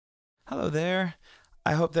Hello there.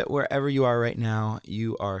 I hope that wherever you are right now,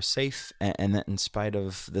 you are safe and that in spite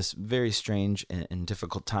of this very strange and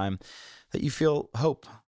difficult time, that you feel hope.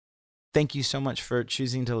 Thank you so much for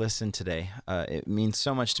choosing to listen today. It means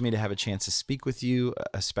so much to me to have a chance to speak with you,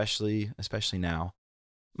 especially now.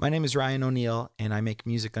 My name is Ryan O'Neill, and I make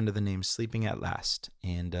music under the name Sleeping at Last,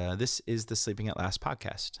 and this is the Sleeping at Last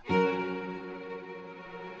podcast.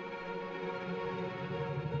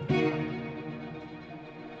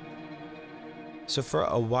 So for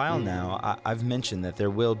a while now, I've mentioned that there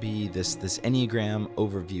will be this Enneagram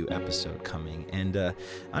overview episode coming, and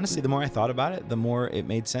honestly, the more I thought about it, the more it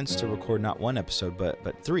made sense to record not one episode, but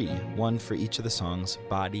three, one for each of the songs: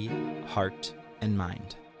 Body, Heart, and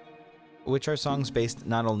Mind, which are songs based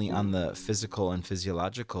not only on the physical and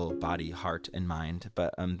physiological body, heart, and mind,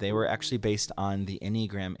 but they were actually based on the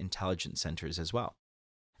Enneagram intelligence centers as well.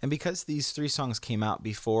 And because these three songs came out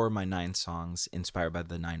before my 9 songs inspired by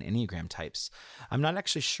the 9 Enneagram types, I'm not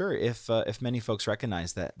actually sure if many folks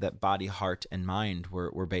recognize that body, heart, and mind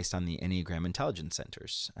were based on the Enneagram intelligence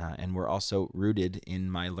centers, and were also rooted in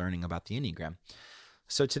my learning about the Enneagram.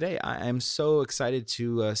 So today I am so excited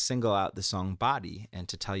to single out the song Body and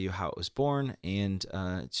to tell you how it was born, and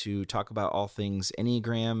to talk about all things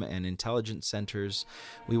Enneagram and intelligence centers.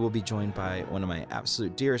 We will be joined by one of my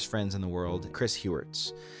absolute dearest friends in the world, Chris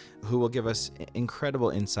Hewerts, who will give us incredible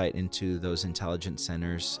insight into those intelligence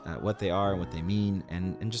centers, what they are and what they mean,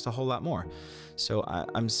 and just a whole lot more. So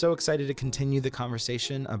I'm so excited to continue the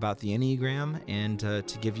conversation about the Enneagram and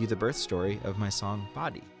to give you the birth story of my song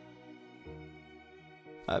Body.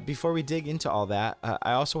 Before we dig into all that,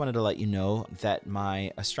 I also wanted to let you know that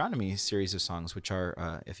my astronomy series of songs, which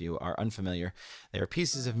are, if you are unfamiliar, they are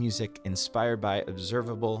pieces of music inspired by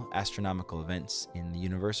observable astronomical events in the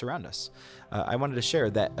universe around us. I wanted to share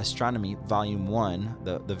that Astronomy Volume 1,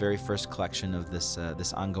 the very first collection of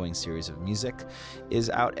this ongoing series of music, is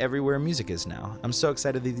out everywhere music is now. I'm so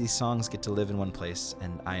excited that these songs get to live in one place,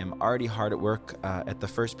 and I am already hard at work at the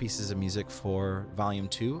first pieces of music for Volume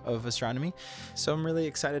 2 of Astronomy, so I'm really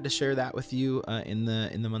excited to share that with you in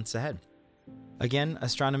the months ahead. Again,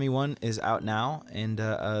 Astronomy 1 is out now, and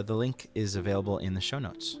the link is available in the show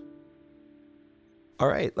notes. All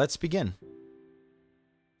right, let's begin.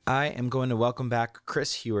 I am going to welcome back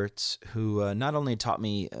Chris Hewerts, who not only taught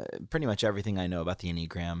me pretty much everything I know about the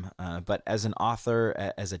Enneagram, but as an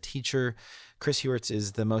author, as a teacher, Chris Hewerts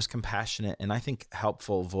is the most compassionate and I think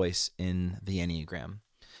helpful voice in the Enneagram.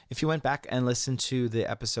 If you went back and listened to the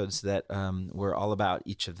episodes that were all about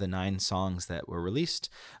each of the 9 songs that were released,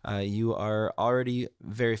 you are already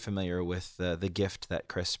very familiar with the gift that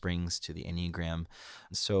Chris brings to the Enneagram.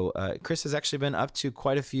 So Chris has actually been up to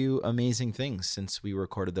quite a few amazing things since we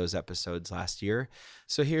recorded those episodes last year.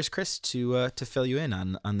 So here's Chris to fill you in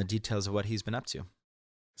on the details of what he's been up to.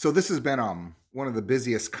 So this has been one of the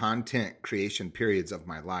busiest content creation periods of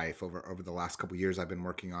my life. Over the last couple of years, I've been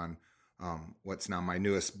working on what's now my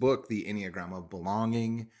newest book, The Enneagram of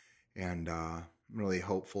Belonging. And I'm really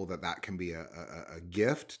hopeful that can be a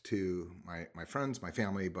gift to my friends, my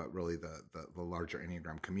family, but really the larger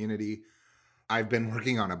Enneagram community. I've been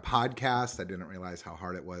working on a podcast. I didn't realize how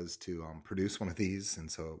hard it was to produce one of these. And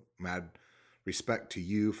so mad respect to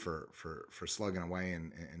you for slugging away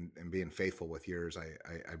and being faithful with yours.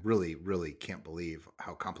 I really, really can't believe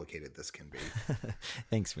how complicated this can be.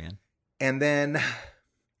 Thanks, man. And then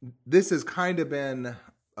this has kind of been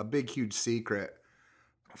a big, huge secret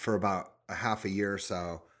for about a half a year or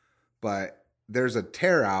so, but there's a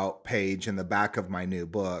tear out page in the back of my new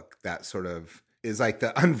book that sort of is like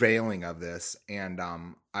the unveiling of this. And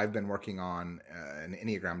I've been working on an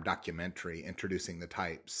Enneagram documentary introducing the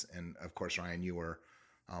types. And of course, Ryan, you were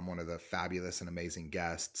one of the fabulous and amazing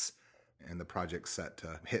guests, and the project's set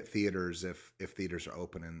to hit theaters if theaters are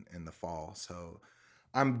open in the fall. So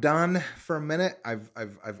I'm done for a minute.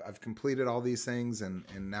 I've completed all these things, and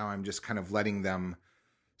now I'm just kind of letting them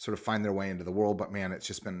sort of find their way into the world. But man, it's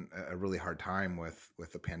just been a really hard time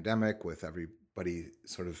with the pandemic, with everybody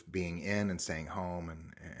sort of being in and staying home,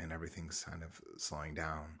 and everything's kind of slowing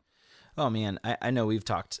down. Oh man, I know we've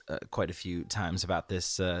talked quite a few times about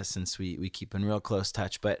this since we keep in real close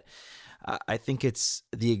touch, but I think it's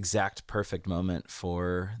the exact perfect moment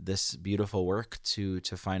for this beautiful work to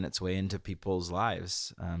find its way into people's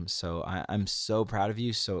lives. So I'm so proud of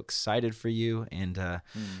you, so excited for you. And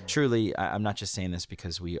truly, I'm not just saying this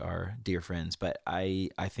because we are dear friends, but I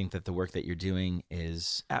think that the work that you're doing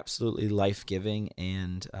is absolutely life-giving.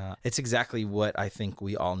 And it's exactly what I think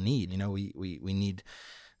we all need. You know, we need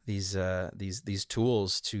these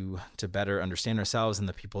tools to better understand ourselves and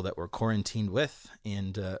the people that we're quarantined with,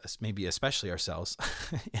 and maybe especially ourselves.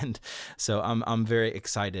 And so I'm very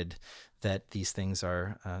excited that these things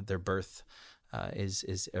are their birth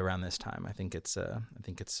is around this time. I think it's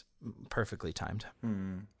perfectly timed.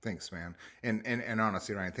 Thanks, man. And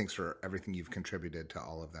honestly, Ryan, thanks for everything you've contributed to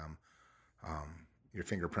all of them. Your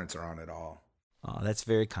fingerprints are on it all. Oh, that's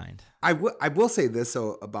very kind. I will say this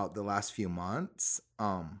though about the last few months.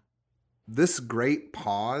 This great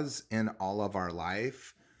pause in all of our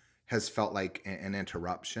life has felt like an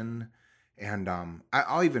interruption, and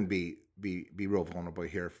I'll even be real vulnerable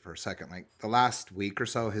here for a second. Like the last week or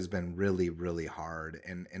so has been really, really hard,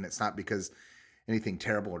 and it's not because anything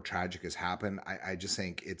terrible or tragic has happened. I just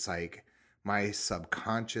think it's like my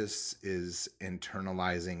subconscious is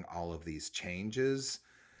internalizing all of these changes.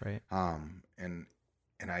 Right. And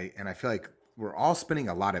I feel like we're all spending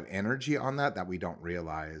a lot of energy on that we don't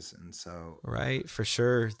realize. And so, right, for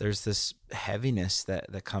sure. There's this heaviness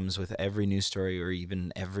that comes with every news story or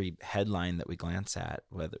even every headline that we glance at,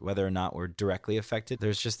 whether or not we're directly affected.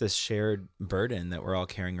 There's just this shared burden that we're all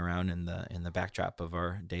carrying around in the backdrop of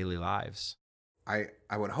our daily lives. I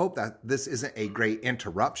would hope that this isn't a great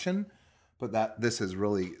interruption, but that this is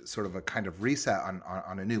really sort of a kind of reset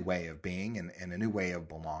on a new way of being and a new way of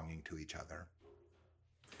belonging to each other.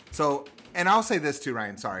 So, and I'll say this too,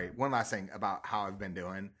 Ryan, sorry, one last thing about how I've been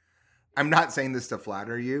doing. I'm not saying this to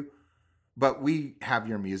flatter you, but we have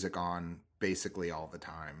your music on basically all the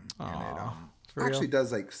time. Aww, and it actually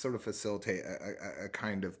does like sort of facilitate a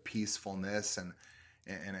kind of peacefulness and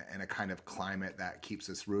a kind of climate that keeps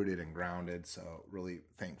us rooted and grounded. So really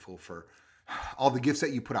thankful for all the gifts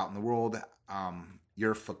that you put out in the world,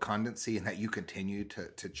 your fecundancy, and that you continue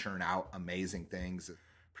to churn out amazing things.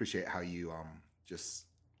 Appreciate how you just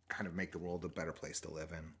kind of make the world a better place to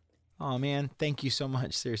live in. Oh man, thank you so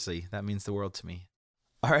much. Seriously, that means the world to me.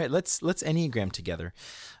 All right, let's Enneagram together.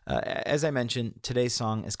 As I mentioned, today's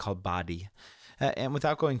song is called Body. And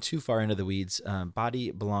without going too far into the weeds,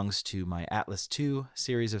 Body belongs to my Atlas 2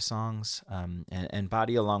 series of songs. And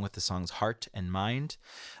Body, along with the songs Heart and Mind,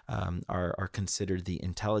 are considered the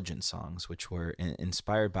intelligent songs, which were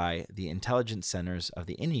inspired by the intelligence centers of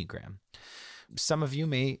the Enneagram. Some of you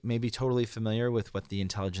may be totally familiar with what the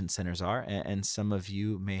intelligence centers are, and some of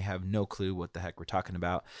you may have no clue what the heck we're talking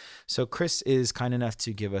about. So Chris is kind enough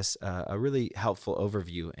to give us a really helpful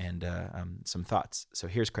overview and some thoughts. So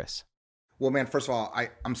here's Chris. Well, man, first of all,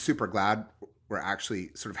 I'm super glad we're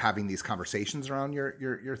actually sort of having these conversations around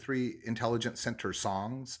your three intelligence center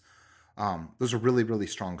songs. Those are really, really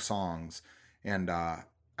strong songs. And I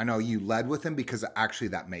know you led with them because actually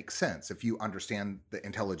that makes sense. If you understand the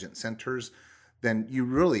intelligence centers, then you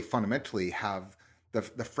really fundamentally have the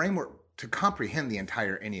framework to comprehend the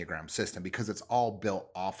entire Enneagram system because it's all built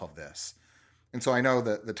off of this. And so I know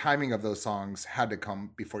that the timing of those songs had to come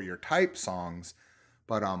before your type songs,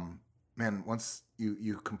 but man, once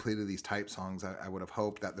you completed these type songs, I would have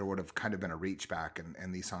hoped that there would have kind of been a reach back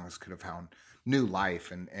and these songs could have found new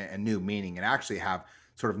life and new meaning and actually have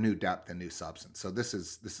sort of new depth and new substance. So this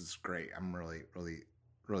is great. I'm really, really,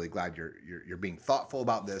 really glad you're being thoughtful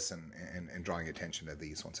about this and drawing attention to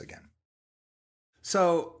these once again.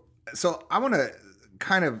 So I want to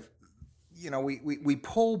kind of, we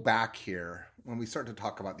pull back here when we start to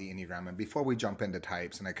talk about the Enneagram, and before we jump into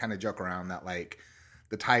types, and I kind of joke around that like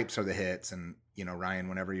the types are the hits, and Ryan,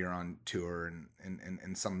 whenever you're on tour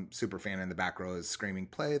and some super fan in the back row is screaming,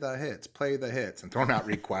 play the hits, and throwing out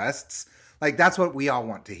requests, like that's what we all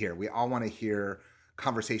want to hear. We all want to hear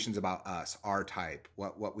conversations about us, our type,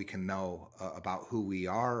 what we can know about who we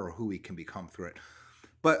are or who we can become through it.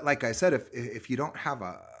 But like I said, if you don't have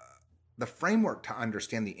the framework to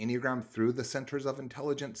understand the Enneagram through the centers of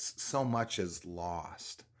intelligence, so much is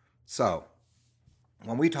lost. So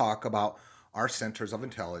when we talk about our centers of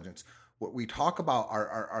intelligence, what we talk about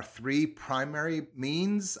are three primary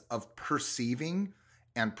means of perceiving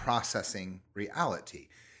and processing reality.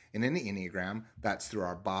 And in the Enneagram, that's through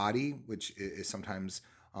our body, which is sometimes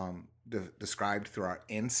described through our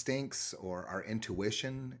instincts or our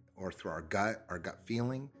intuition, or through our gut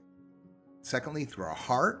feeling. Secondly, through our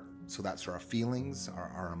heart. So that's through our feelings,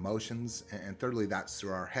 our emotions. And thirdly, that's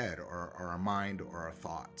through our head or our mind or our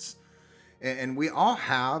thoughts. And we all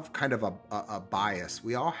have kind of a bias.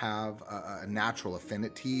 We all have a natural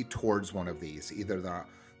affinity towards one of these, either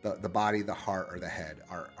the body, the heart, or the head,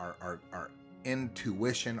 our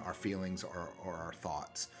intuition, our feelings, or our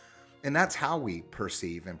thoughts. And that's how we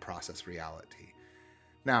perceive and process reality.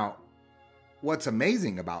 Now, what's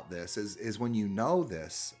amazing about this is when you know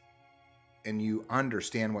this, and you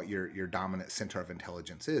understand what your dominant center of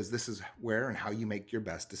intelligence is, this is where and how you make your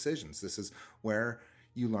best decisions. This is where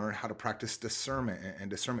you learn how to practice discernment. And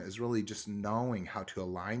discernment is really just knowing how to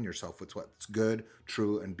align yourself with what's good,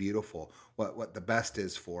 true, and beautiful, what the best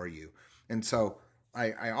is for you. And so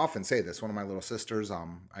I often say this. One of my little sisters,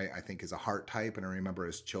 I think is a heart type. And I remember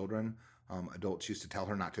as children, adults used to tell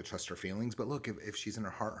her not to trust her feelings. But look, if she's in her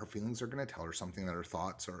heart, her feelings are going to tell her something that her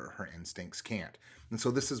thoughts or her instincts can't. And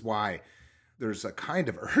so this is why there's a kind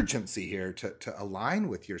of urgency here to align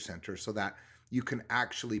with your center so that you can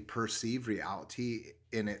actually perceive reality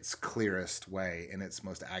in its clearest way, in its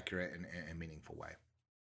most accurate and meaningful way.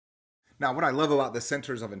 Now, what I love about the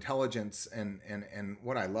centers of intelligence and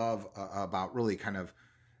what I love about really kind of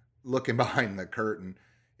looking behind the curtain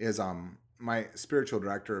is my spiritual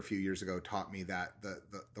director a few years ago taught me that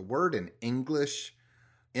the word in English,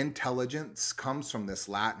 intelligence, comes from this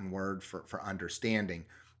Latin word for understanding.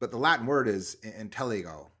 But the Latin word is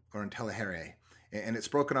intelligo or intelligere. And it's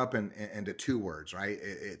broken up into two words, right?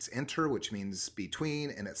 It's inter, which means between,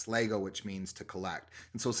 and it's lego, which means to collect.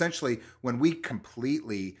 And so essentially, when we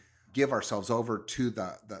completely give ourselves over to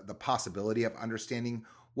the possibility of understanding,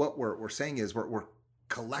 what we're saying is we're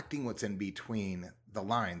collecting what's in between the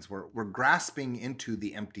lines. We're grasping into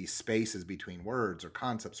the empty spaces between words or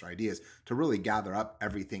concepts or ideas to really gather up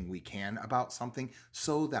everything we can about something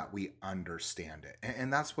so that we understand it.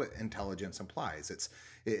 And that's what intelligence implies.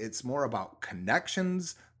 It's more about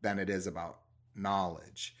connections than it is about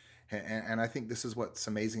knowledge. And I think this is what's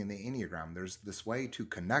amazing in the Enneagram. There's this way to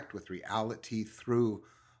connect with reality through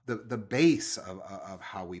the base of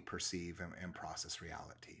how we perceive and process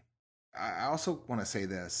reality. I also want to say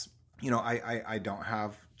this. I don't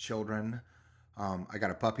have children. I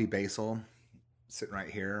got a puppy, Basil, sitting right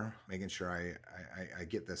here, making sure I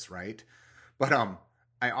get this right. But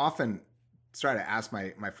I often try to ask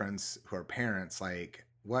my friends who are parents, like,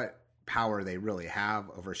 what power they really have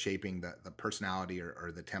over shaping the personality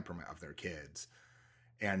or the temperament of their kids.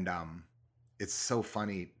 And it's so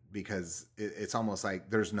funny because it's almost like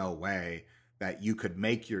there's no way that you could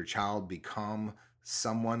make your child become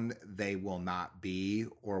someone they will not be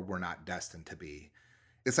or were not destined to be.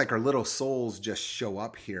 It's like our little souls just show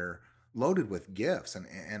up here loaded with gifts.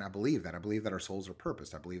 And I believe that. I believe that our souls are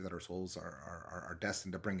purposed. I believe that our souls are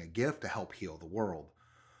destined to bring a gift to help heal the world.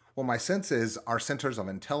 Well, my sense is our centers of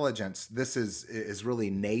intelligence, this is really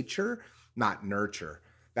nature, not nurture.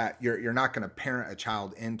 That you're not going to parent a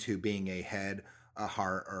child into being a head, a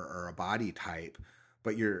heart, or a body type,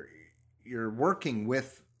 but you're working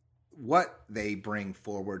with what they bring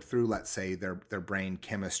forward through, let's say, their brain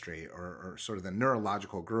chemistry or sort of the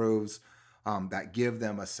neurological grooves that give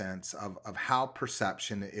them a sense of how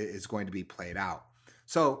perception is going to be played out.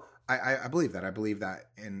 So I believe that. I believe that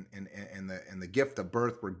in the gift of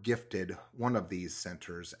birth, we're gifted one of these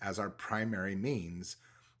centers as our primary means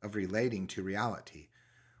of relating to reality.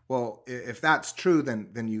 Well, if that's true,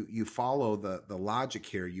 then you follow the logic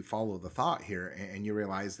here, you follow the thought here, and you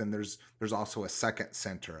realize then there's also a second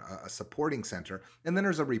center, a supporting center, and then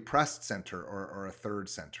there's a repressed center or a third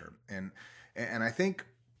center. And I think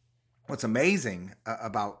what's amazing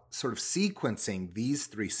about sort of sequencing these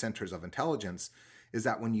three centers of intelligence is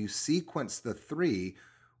that when you sequence the three,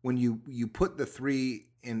 when you put the three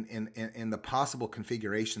in the possible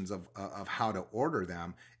configurations of how to order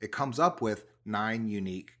them, it comes up with 9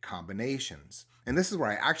 unique combinations. And this is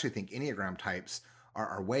where I actually think Enneagram types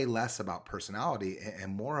are way less about personality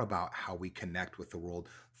and more about how we connect with the world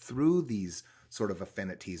through these sort of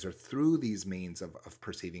affinities or through these means of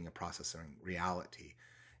perceiving and processing reality.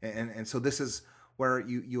 And so this is where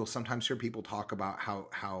you'll sometimes hear people talk about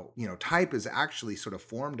how type is actually sort of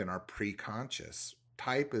formed in our preconscious.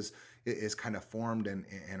 Type is kind of formed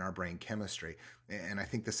in our brain chemistry. And I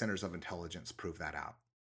think the centers of intelligence prove that out.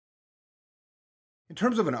 In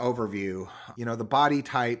terms of an overview, the body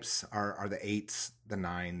types are the 8s, the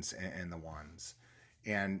 9s, and the 1s.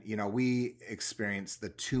 And, we experience the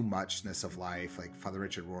too muchness of life. Like Father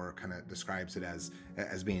Richard Rohr kind of describes it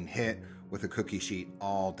as being hit with a cookie sheet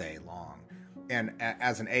all day long. And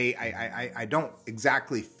as an A, I don't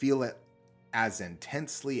exactly feel it as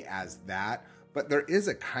intensely as that, but there is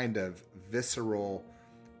a kind of visceral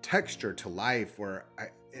texture to life where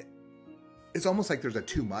it's almost like there's a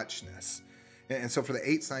too muchness. And so for the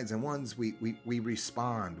 8s, 9s, and 1s, we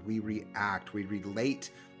respond, we react, we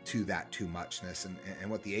relate to that too muchness. And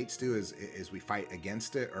what the 8s do is we fight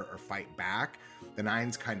against it or fight back. The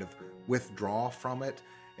 9s kind of withdraw from it.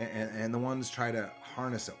 And the 1s try to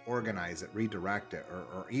harness it, organize it, redirect it,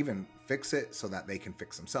 or even fix it so that they can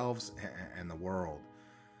fix themselves and the world.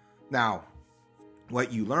 Now,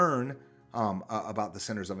 what you learn about the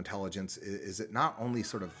centers of intelligence is it not only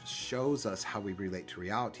sort of shows us how we relate to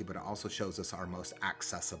reality, but it also shows us our most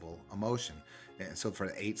accessible emotion. And so for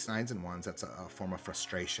the 8s, 9s, and 1s, that's a form of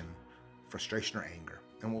frustration or anger.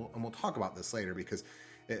 And we'll talk about this later, because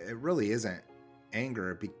it really isn't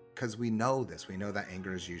anger, because we know this. We know that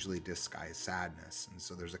anger is usually disguised sadness. And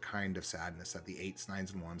so there's a kind of sadness that the 8s,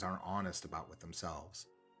 9s, and 1s aren't honest about with themselves.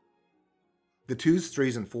 The 2s,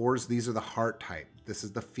 3s, and 4s, these are the heart type. This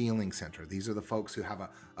is the feeling center. These are the folks who have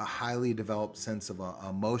a highly developed sense of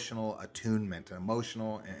emotional attunement,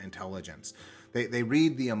 emotional intelligence. They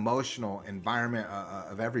read the emotional environment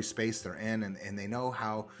of every space they're in, and they know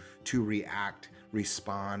how to react,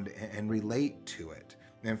 respond, and relate to it.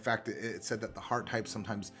 In fact, it said that the heart type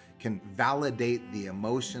sometimes can validate the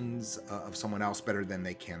emotions of someone else better than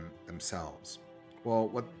they can themselves. Well,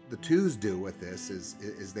 what the 2s do with this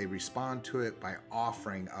is they respond to it by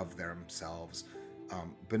offering of themselves,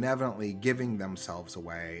 benevolently giving themselves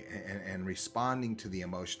away, and responding to the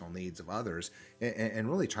emotional needs of others, and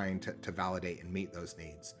really trying to validate and meet those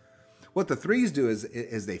needs. What the 3s do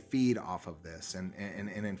is they feed off of this, and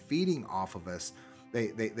in feeding off of us,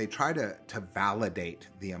 they try to validate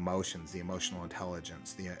the emotions, the emotional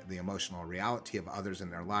intelligence, the emotional reality of others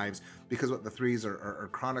in their lives, because what the 3s are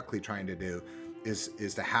chronically trying to do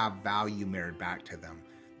is to have value mirrored back to them.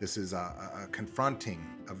 This is a confronting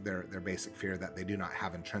of their basic fear that they do not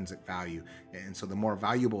have intrinsic value. And so the more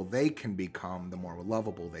valuable they can become, the more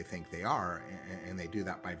lovable they think they are. And they do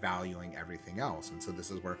that by valuing everything else. And so this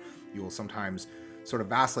is where you will sometimes sort of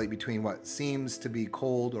vacillate between what seems to be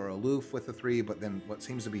cold or aloof with the 3, but then what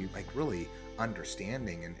seems to be like really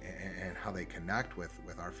understanding and how they connect with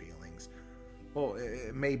our feelings. Well,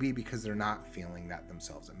 it may be because they're not feeling that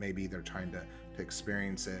themselves. It may be they're trying to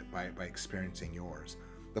experience it by experiencing yours.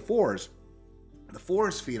 The 4s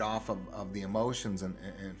feed off of the emotions and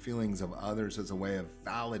feelings of others as a way of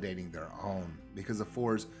validating their own, because the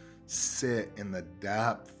 4s sit in the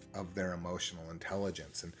depth of their emotional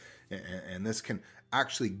intelligence, and this can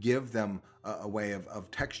actually give them a way of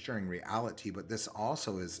texturing reality, but this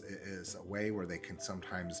also is a way where they can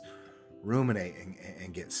sometimes ruminate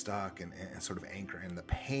and get stuck and sort of anchor in the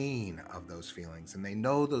pain of those feelings. And they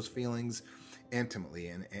know those feelings intimately,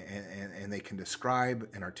 and they can describe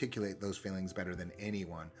and articulate those feelings better than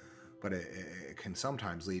anyone, but it can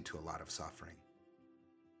sometimes lead to a lot of suffering.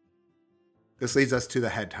 This leads us to the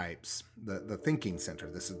head types, the thinking center.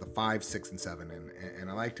 This is the 5, 6, and 7, and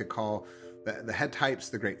I like to call the head types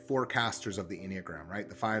the great forecasters of the Enneagram, right?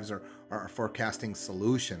 The 5s are forecasting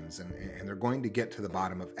solutions, and they're going to get to the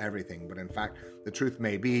bottom of everything. But in fact, the truth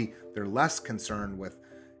may be they're less concerned with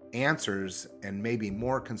answers and maybe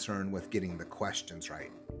more concerned with getting the questions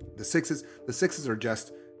right. The 6s are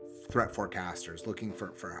just threat forecasters, looking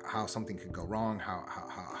for how something could go wrong,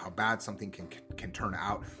 how bad something can turn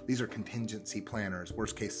out. These are contingency planners,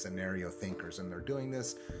 worst case scenario thinkers, and they're doing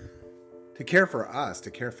this to care for us, to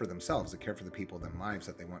care for themselves, to care for the people in their lives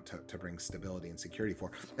that they want to bring stability and security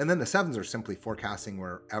for. And then the 7s are simply forecasting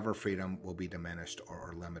wherever freedom will be diminished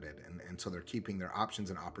or limited. And so they're keeping their options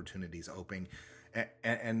and opportunities open,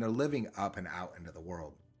 and they're living up and out into the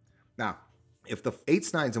world. Now, if the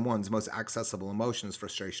 8s, 9s, and 1s most accessible emotion is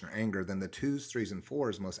frustration or anger, then the 2s, 3s, and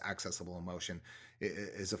 4s most accessible emotion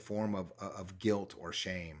is a form of guilt or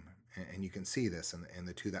shame. And you can see this in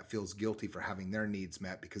the 2 that feels guilty for having their needs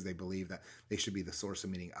met because they believe that they should be the source of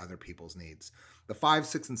meeting other people's needs. The 5,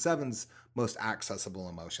 6, and 7's most accessible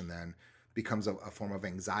emotion then becomes a form of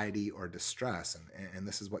anxiety or distress. And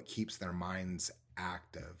this is what keeps their minds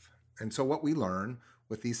active. And so what we learn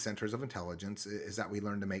with these centers of intelligence is that we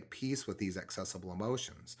learn to make peace with these accessible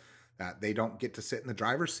emotions, that they don't get to sit in the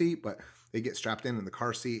driver's seat, but they get strapped in the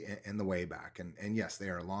car seat and the way back. And yes, they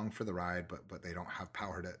are along for the ride, but they don't have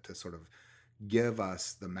power to sort of give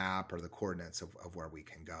us the map or the coordinates of where we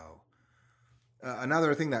can go.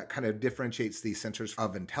 Another thing that kind of differentiates these centers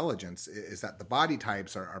of intelligence is that the body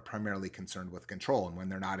types are primarily concerned with control. And when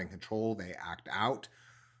they're not in control, they act out.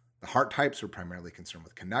 The heart types are primarily concerned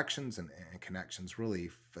with connections, and connections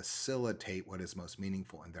really facilitate what is most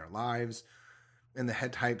meaningful in their lives. And the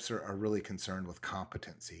head types are really concerned with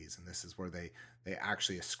competencies, and this is where they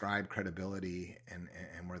actually ascribe credibility and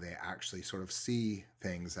where they actually sort of see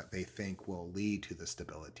things that they think will lead to the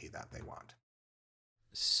stability that they want.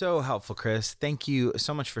 So helpful, Chris. Thank you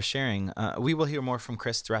so much for sharing. We will hear more from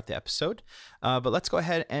Chris throughout the episode, but let's go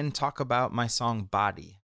ahead and talk about my song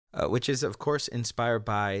Body, which is, of course, inspired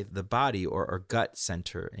by the body or gut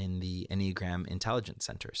center in the Enneagram intelligence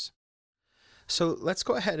centers. So let's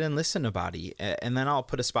go ahead and listen to Body, and then I'll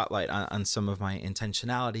put a spotlight on some of my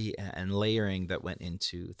intentionality and layering that went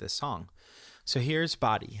into the song. So here's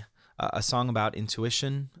Body. a song about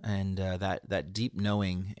intuition and that deep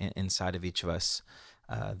knowing inside of each of us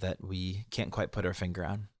that we can't quite put our finger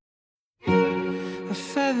on. A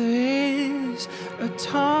feather is a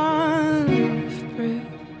ton of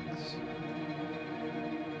bricks,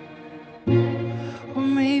 or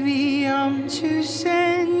maybe I'm too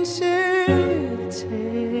sensitive.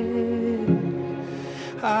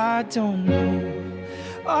 I don't know.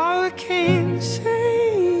 All I can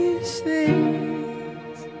say is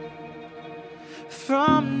this: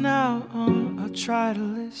 from now on, I'll try to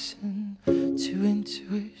listen to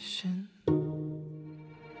intuition.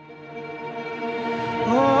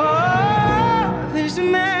 Oh, there's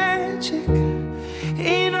magic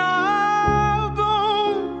in our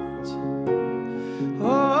bones.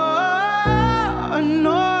 Oh, a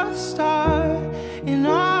north star in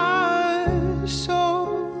our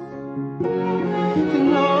soul.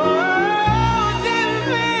 And oh, that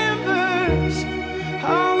remembers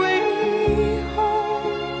our way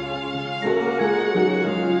home.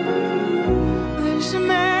 There's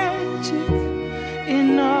magic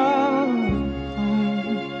in our bones.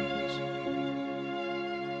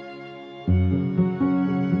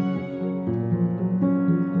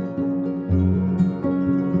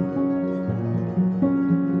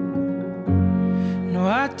 No,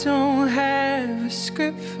 I don't have a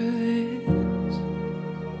script for this,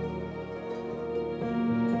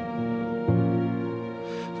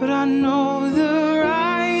 but I know the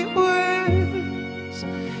right words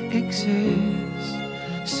exist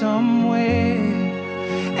somewhere,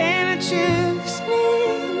 and I just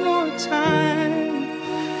need more time.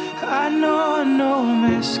 I know I'm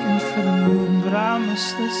asking for the moon, but I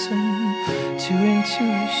must listen to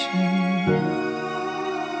intuition.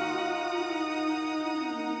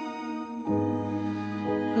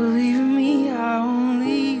 Believe me, I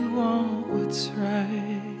only want what's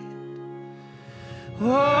right.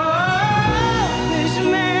 Oh, there's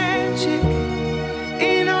magic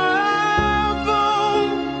in our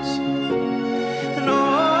bones, and oh,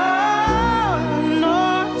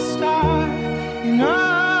 North Star in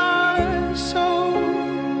our soul.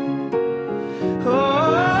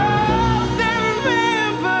 Oh, that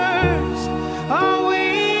remembers our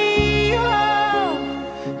way home.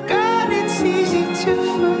 God, it's easy to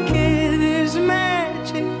forget. There's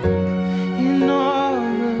magic in all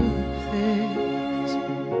of this.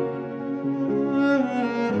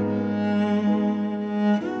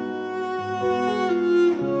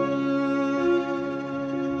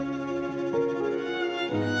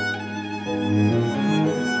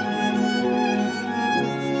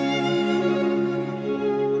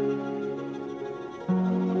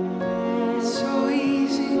 It's so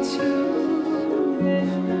easy to forget.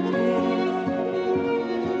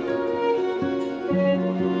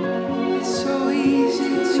 It's so easy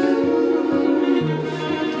to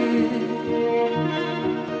forget.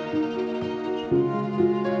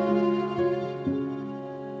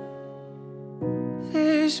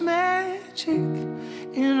 There's magic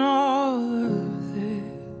in all of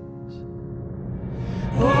this.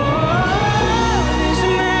 Oh, there's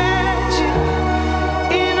magic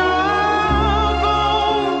in our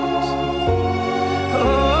bones.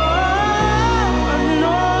 Oh, a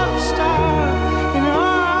North Star in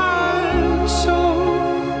our soul.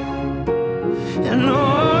 And oh,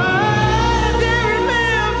 that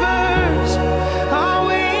remembers our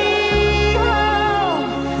way home.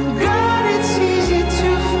 God, it's easy to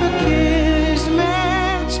forget. There's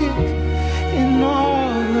magic in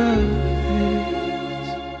all of this.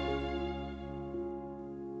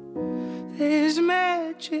 There's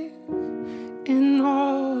magic in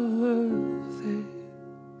all of this.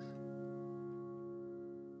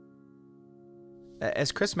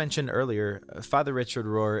 As Chris mentioned earlier, Father Richard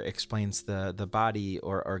Rohr explains the body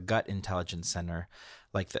or gut intelligence center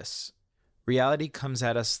like this. Reality comes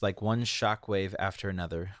at us like one shockwave after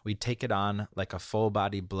another. We take it on like a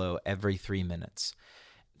full-body blow every 3 minutes.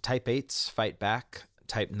 Type 8s fight back,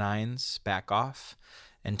 Type 9s back off,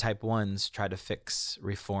 and Type 1s try to fix,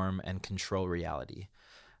 reform, and control reality.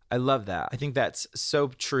 I love that. I think that's so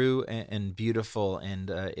true and beautiful, and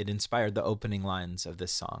it inspired the opening lines of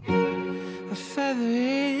this song. A feather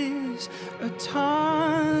is a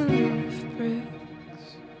ton of bricks.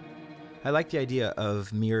 I like the idea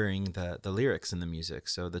of mirroring the lyrics in the music.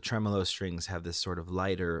 So the tremolo strings have this sort of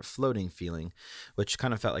lighter, floating feeling, which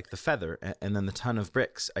kind of felt like the feather. And then the ton of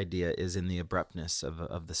bricks idea is in the abruptness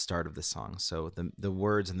of the start of the song. So the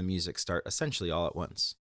words and the music start essentially all at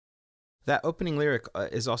once. That opening lyric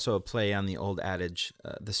is also a play on the old adage,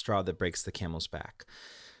 the straw that breaks the camel's back.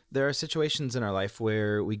 There are situations in our life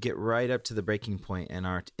where we get right up to the breaking point and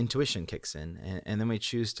our intuition kicks in, and then we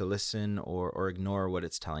choose to listen or ignore what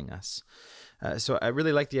it's telling us. So I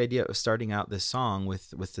really like the idea of starting out this song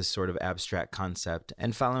with this sort of abstract concept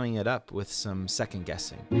and following it up with some second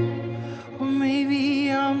guessing. Or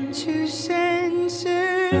maybe I'm too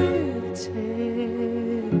sensitive.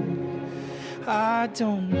 I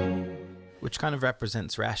don't know. Which kind of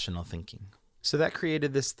represents rational thinking. So that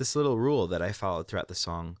created this little rule that I followed throughout the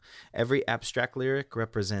song. Every abstract lyric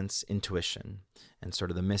represents intuition and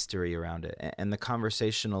sort of the mystery around it. And the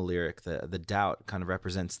conversational lyric, the doubt, kind of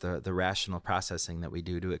represents the rational processing that we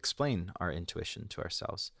do to explain our intuition to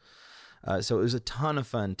ourselves. So it was a ton of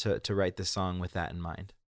fun to write this song with that in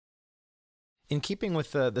mind. In keeping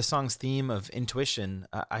with the song's theme of intuition,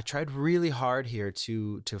 I tried really hard here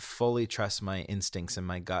to fully trust my instincts and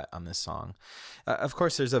my gut on this song. Of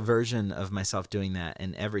course, there's a version of myself doing that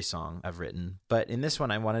in every song I've written, but in this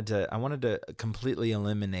one, I wanted to completely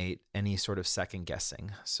eliminate any sort of second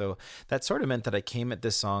guessing. So that sort of meant that I came at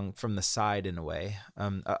this song from the side in a way.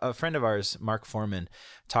 A friend of ours, Mark Foreman,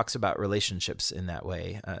 talks about relationships in that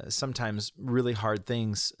way. Sometimes really hard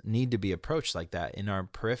things need to be approached like that in our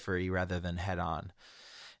periphery rather than head on.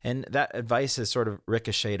 And that advice has sort of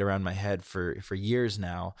ricocheted around my head for years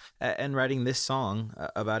now. And writing this song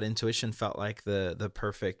about intuition felt like the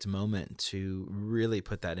perfect moment to really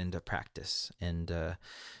put that into practice and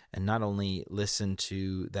not only listen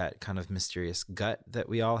to that kind of mysterious gut that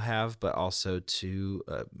we all have, but also to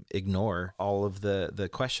ignore all of the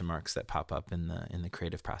question marks that pop up in the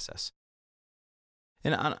creative process.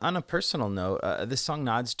 And on a personal note, this song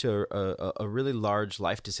nods to a really large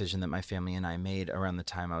life decision that my family and I made around the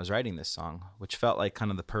time I was writing this song, which felt like kind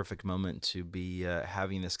of the perfect moment to be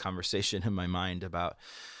having this conversation in my mind about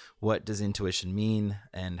what does intuition mean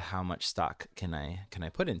and how much stock can I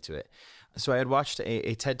put into it. So I had watched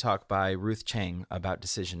a TED Talk by Ruth Chang about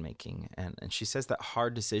decision making, and she says that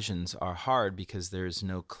hard decisions are hard because there's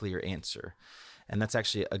no clear answer. And that's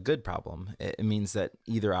actually a good problem. It means that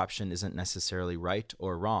either option isn't necessarily right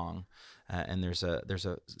or wrong, and there's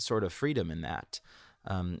a sort of freedom in that.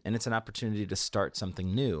 And it's an opportunity to start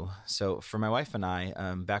something new. So for my wife and I,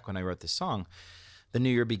 back when I wrote this song, the new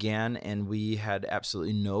year began and we had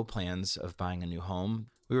absolutely no plans of buying a new home.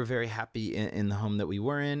 We were very happy in the home that we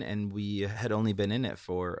were in, and we had only been in it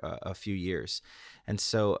for a few years. And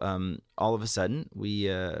so all of a sudden, we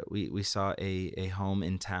saw a home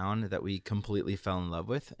in town that we completely fell in love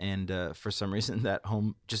with. And for some reason, that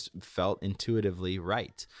home just felt intuitively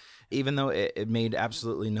right. Even though it made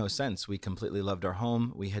absolutely no sense. We completely loved our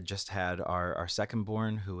home. We had just had our second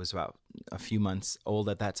born, who was about a few months old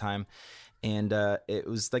at that time. And it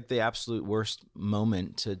was like the absolute worst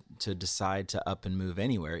moment to decide to up and move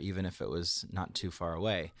anywhere, even if it was not too far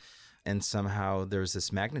away. And somehow there was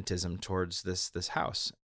this magnetism towards this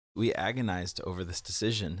house. We agonized over this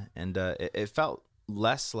decision, and it felt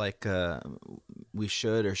less like we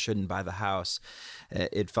should or shouldn't buy the house.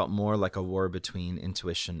 It felt more like a war between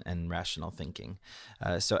intuition and rational thinking.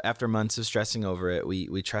 So after months of stressing over it,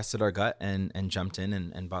 we trusted our gut and jumped in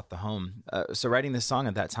and bought the home. So writing this song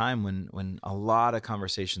at that time when a lot of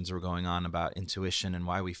conversations were going on about intuition and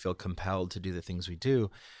why we feel compelled to do the things we do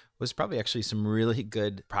was probably actually some really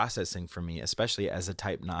good processing for me, especially as a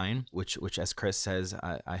type 9, which as Chris says,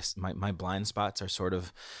 my blind spots are sort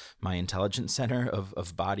of my intelligence center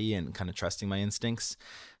of body and kind of trusting my instincts.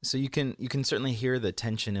 So you can certainly hear the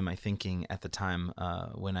tension in my thinking at the time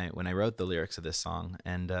when I wrote the lyrics of this song,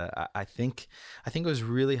 and I think it was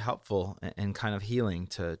really helpful and kind of healing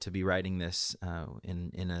to be writing this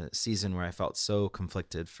in a season where I felt so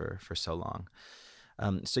conflicted for so long.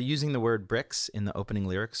 So using the word bricks in the opening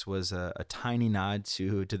lyrics was a tiny nod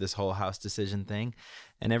to this whole house decision thing.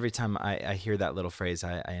 And every time I hear that little phrase,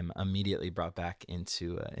 I am immediately brought back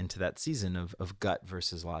into that season of gut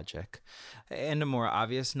versus logic. And a more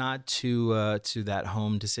obvious nod to that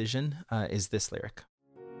home decision is this lyric.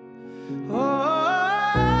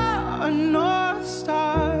 Oh, a North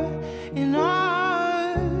Star in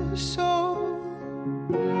our soul.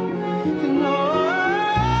 And all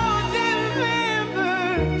that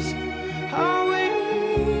remembers our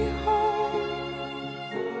way home.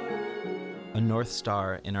 A North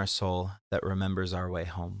Star in our soul that remembers our way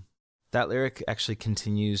home. That lyric actually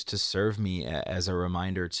continues to serve me as a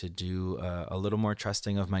reminder to do a little more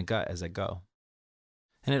trusting of my gut as I go.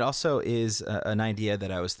 And it also is an idea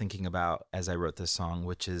that I was thinking about as I wrote this song,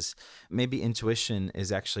 which is maybe intuition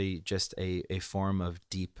is actually just a form of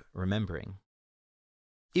deep remembering.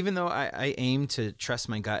 Even though I aim to trust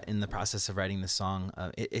my gut in the process of writing this song,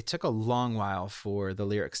 it took a long while for the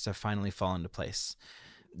lyrics to finally fall into place.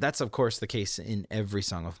 That's, of course, the case in every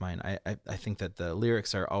song of mine. I think that the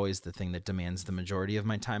lyrics are always the thing that demands the majority of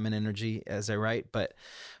my time and energy as I write. But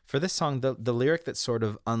for this song, the lyric that sort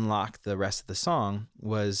of unlocked the rest of the song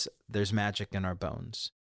was "There's magic in our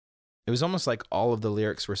bones." It was almost like all of the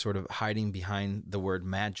lyrics were sort of hiding behind the word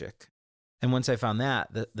magic. And once I found that,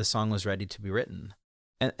 the song was ready to be written.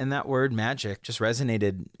 And that word magic just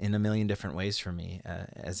resonated in a million different ways for me.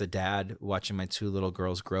 As a dad, watching my two little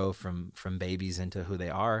girls grow from babies into who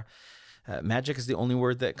they are, magic is the only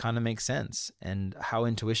word that kind of makes sense. And how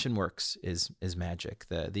intuition works is magic.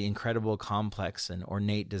 The incredible, complex, and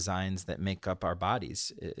ornate designs that make up our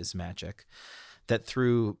bodies is magic. That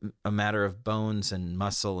through a matter of bones and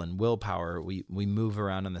muscle and willpower, we move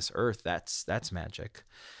around on this earth. That's magic.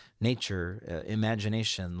 Nature,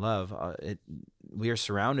 imagination, love, we are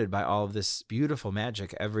surrounded by all of this beautiful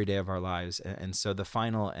magic every day of our lives. And so the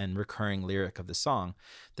final and recurring lyric of the song,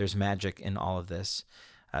 "There's magic in all of this,"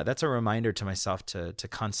 that's a reminder to myself to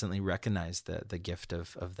constantly recognize the gift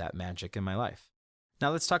of that magic in my life.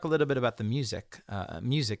 Now let's talk a little bit about the music.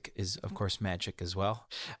 Music is, of course, magic as well.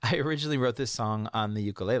 I originally wrote this song on the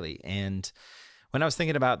ukulele, and when I was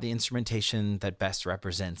thinking about the instrumentation that best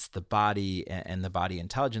represents the body and the Body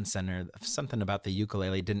Intelligence Center, something about the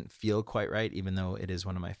ukulele didn't feel quite right, even though it is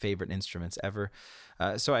one of my favorite instruments ever.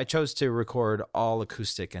 So I chose to record all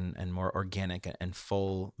acoustic and more organic and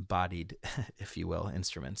full-bodied, if you will,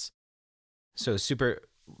 instruments. So super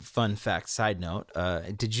fun fact, side note,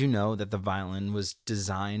 did you know that the violin was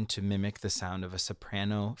designed to mimic the sound of a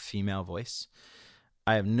soprano female voice?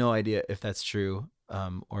 I have no idea if that's true.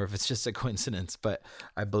 Or if it's just a coincidence, but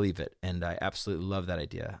I believe it, and I absolutely love that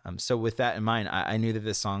idea. So with that in mind, I knew that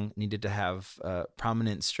this song needed to have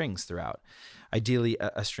prominent strings throughout. Ideally,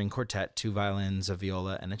 a string quartet, 2 violins, a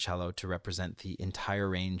viola, and a cello to represent the entire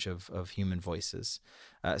range of human voices.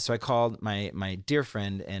 So I called my dear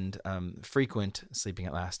friend and frequent Sleeping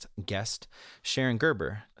at Last guest, Sharon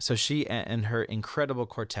Gerber. So she and her incredible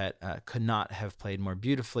quartet could not have played more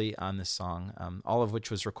beautifully on this song, all of which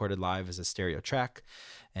was recorded live as a stereo track.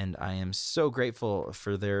 And I am so grateful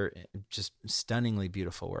for their just stunningly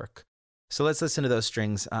beautiful work. So let's listen to those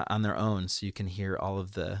strings on their own so you can hear all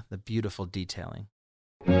of the beautiful detailing.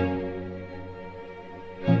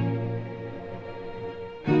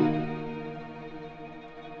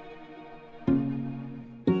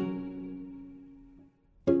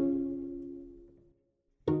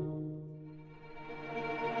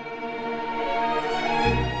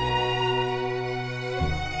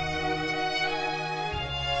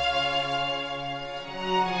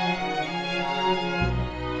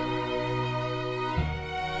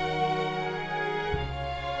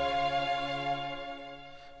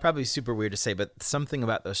 Probably super weird to say, but something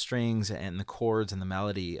about those strings and the chords and the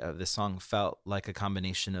melody of this song felt like a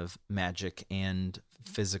combination of magic and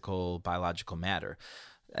physical, biological matter.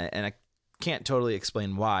 And I can't totally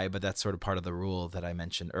explain why, but that's sort of part of the rule that I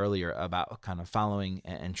mentioned earlier about kind of following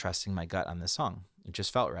and trusting my gut on this song. It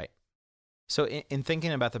just felt right. So in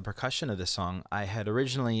thinking about the percussion of this song, I had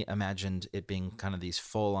originally imagined it being kind of these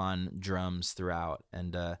full-on drums throughout.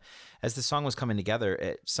 And as the song was coming together,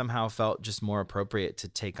 it somehow felt just more appropriate to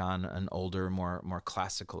take on an older, more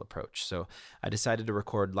classical approach. So I decided to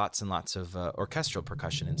record lots and lots of orchestral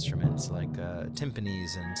percussion instruments like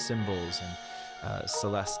timpanis and cymbals and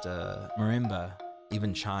celeste, marimba,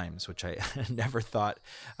 even chimes, which I never thought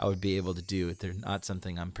I would be able to do. They're not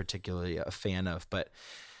something I'm particularly a fan of, but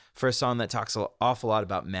for a song that talks an awful lot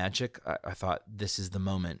about magic, I thought this is the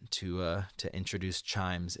moment to introduce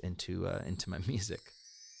chimes into my music.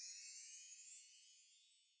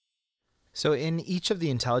 So in each of the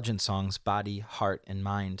intelligent songs, Body, Heart, and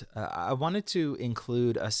Mind, I wanted to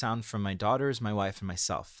include a sound from my daughters, my wife, and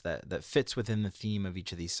myself that fits within the theme of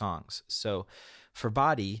each of these songs. So for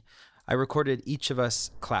Body, I recorded each of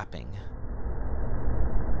us clapping.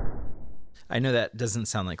 I know that doesn't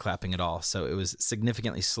sound like clapping at all, so it was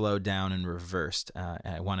significantly slowed down and reversed.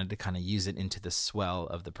 And I wanted to kind of use it into the swell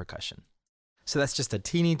of the percussion. So that's just a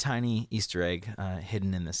teeny tiny Easter egg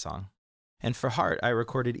hidden in this song. And for Heart, I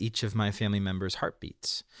recorded each of my family members'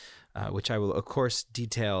 heartbeats, which I will, of course,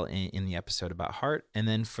 detail in the episode about Heart. And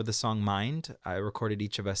then for the song Mind, I recorded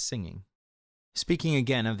each of us singing. Speaking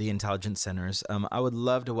again of the intelligence centers, I would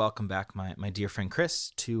love to welcome back my dear friend Chris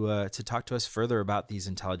to talk to us further about these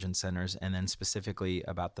intelligence centers and then specifically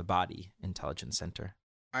about the Body Intelligence Center.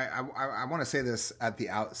 I want to say this at the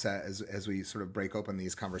outset as we sort of break open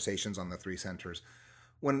these conversations on the 3 centers.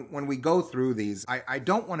 When we go through these, I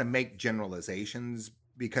don't want to make generalizations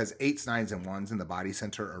because 8s, 9s, and 1s in the body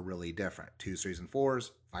center are really different. 2s, 3s, and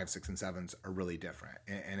 4s, 5, 6, and 7s are really different.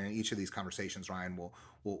 And in each of these conversations, Ryan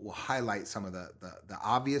will highlight some of the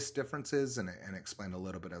obvious differences and explain a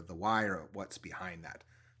little bit of the why or what's behind that.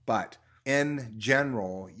 But in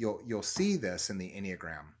general, you'll see this in the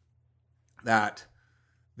Enneagram, that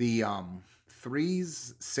the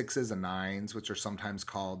 3s, 6s, and 9s, which are sometimes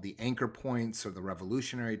called the anchor points or the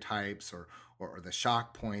revolutionary types or the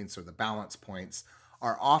shock points or the balance points,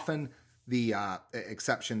 are often the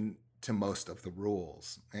exception to most of the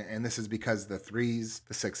rules. And this is because the 3s,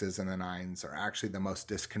 the 6s, and the 9s are actually the most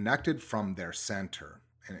disconnected from their center.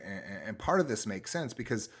 And part of this makes sense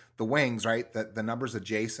because the wings, right, the numbers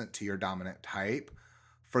adjacent to your dominant type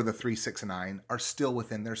for the 3, 6, and 9 are still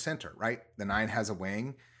within their center, right? The 9 has a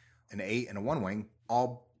wing, an 8, and a 1 wing,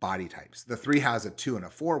 all body types. The 3 has a 2 and a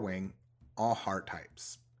 4 wing, all heart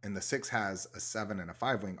types. And the 6 has a 7 and a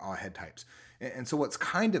 5 wing, all head types. And so what's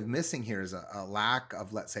kind of missing here is a lack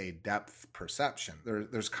of, let's say, depth perception.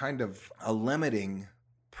 There's kind of a limiting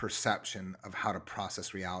perception of how to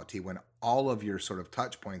process reality when all of your sort of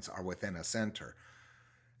touch points are within a center.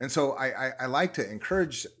 And so I like to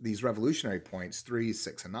encourage these revolutionary points, 3,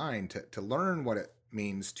 6, and 9, to learn what it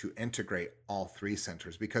means to integrate all 3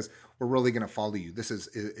 centers, because we're really going to follow you. This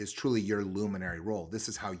is truly your luminary role. This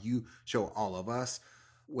is how you show all of us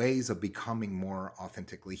ways of becoming more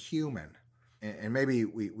authentically human. And maybe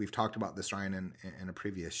we've talked about this, Ryan, in a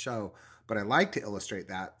previous show, but I like to illustrate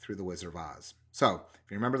that through The Wizard of Oz. So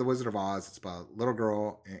if you remember The Wizard of Oz, it's about a little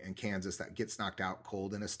girl in Kansas that gets knocked out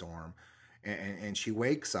cold in a storm. And she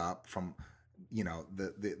wakes up from,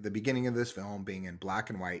 the beginning of this film being in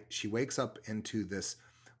black and white. She wakes up into this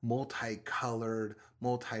multicolored,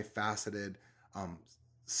 multifaceted,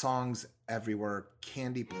 songs everywhere,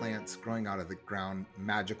 candy plants growing out of the ground,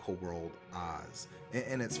 magical world Oz.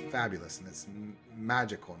 And it's fabulous, and it's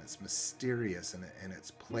magical, and it's mysterious, and it's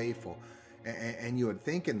playful. And you would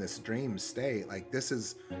think in this dream state, like, this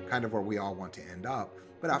is kind of where we all want to end up.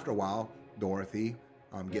 But after a while, Dorothy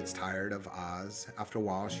gets tired of Oz. After a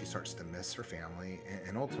while, she starts to miss her family,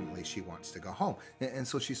 and ultimately she wants to go home. And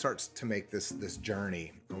so she starts to make this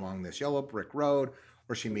journey along this yellow brick road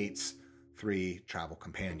where she meets 3 travel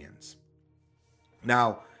companions.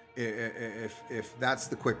 Now, if that's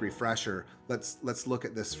the quick refresher, let's look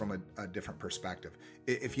at this from a different perspective.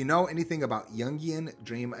 If you know anything about Jungian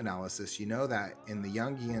dream analysis, you know that in the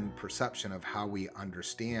Jungian perception of how we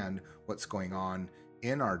understand what's going on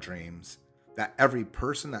in our dreams, that every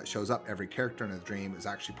person that shows up, every character in a dream is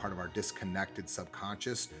actually part of our disconnected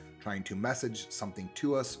subconscious trying to message something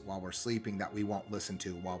to us while we're sleeping that we won't listen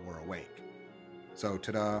to while we're awake. So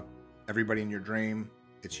ta-da, everybody in your dream,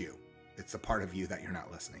 it's you. It's the part of you that you're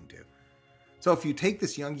not listening to. So if you take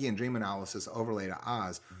this Jungian dream analysis overlay to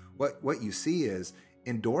Oz, what you see is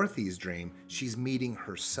in Dorothy's dream, she's meeting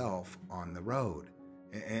herself on the road.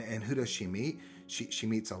 And who does she meet? She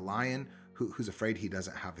meets a lion who's afraid he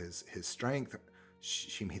doesn't have his strength.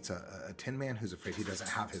 She meets a tin man who's afraid he doesn't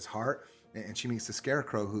have his heart. And she meets the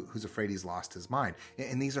scarecrow who's afraid he's lost his mind.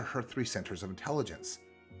 And these are her 3 centers of intelligence,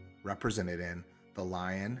 represented in the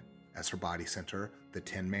lion as her body center, the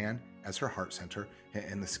Tin Man as her heart center,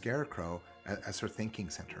 and the Scarecrow as her thinking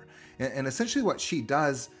center. And essentially what she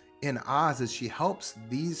does in Oz is she helps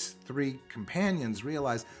these 3 companions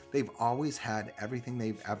realize they've always had everything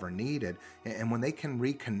they've ever needed. And when they can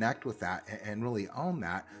reconnect with that and really own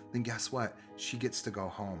that, then guess what? She gets to go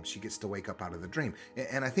home. She gets to wake up out of the dream.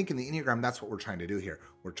 And I think in the Enneagram, that's what we're trying to do here.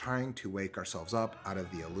 We're trying to wake ourselves up out of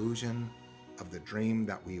the illusion of the dream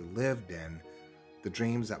that we lived in, the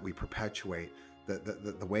dreams that we perpetuate,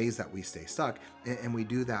 the ways that we stay stuck. And we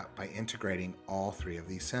do that by integrating all 3 of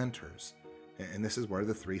these centers. And this is where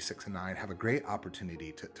the 3, 6, and 9 have a great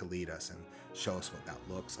opportunity to lead us and show us what that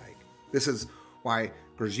looks like. This is why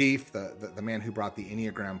Gurdjieff, the man who brought the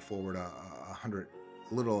Enneagram forward a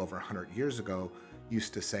little over 100 years ago,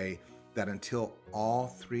 used to say that until all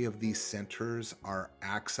 3 of these centers are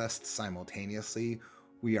accessed simultaneously,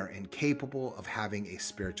 we are incapable of having a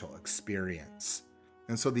spiritual experience.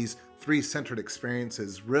 And so these 3 centered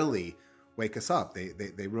experiences really wake us up.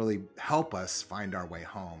 They really help us find our way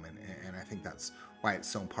home. And I think that's why it's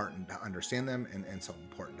so important to understand them and so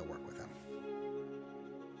important to work with them.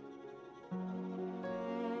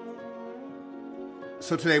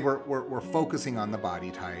 So today we're focusing on the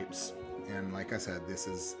body types. And like I said, this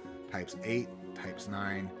is types 8, types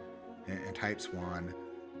 9, and types 1.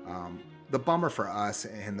 The bummer for us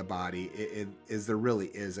in the body is there really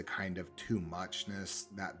is a kind of too muchness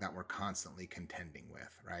that we're constantly contending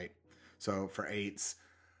with, right? So for 8s,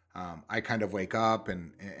 I kind of wake up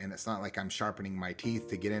and it's not like I'm sharpening my teeth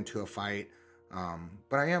to get into a fight.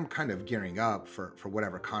 But I am kind of gearing up for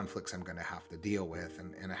whatever conflicts I'm going to have to deal with.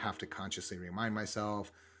 And I have to consciously remind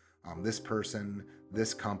myself, this person,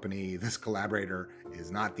 this company, this collaborator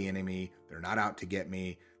is not the enemy. They're not out to get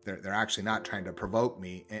me. They're actually not trying to provoke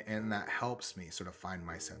me. And that helps me sort of find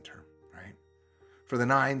my center, right? For the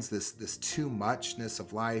nines, this too muchness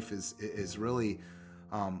of life is really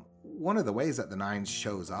one of the ways that the nines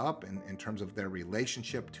shows up in terms of their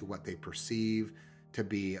relationship to what they perceive to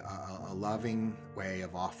be a loving way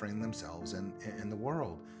of offering themselves in the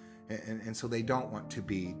world. And so they don't want to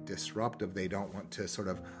be disruptive. They don't want to sort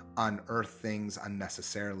of unearth things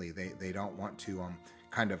unnecessarily. They don't want to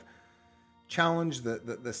kind of challenge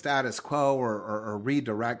the status quo or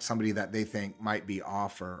redirect somebody that they think might be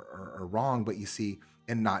off or wrong. But you see,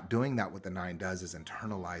 in not doing that, what the nine does is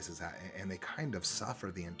internalizes that, and they kind of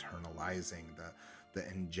suffer the internalizing, the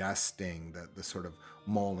ingesting, the sort of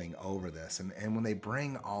mulling over this. And when they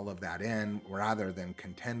bring all of that in, rather than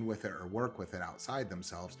contend with it or work with it outside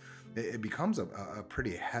themselves, it becomes a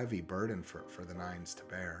pretty heavy burden for the nines to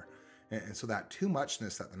bear. And so that too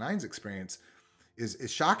muchness that the nines experience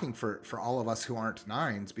is shocking for all of us who aren't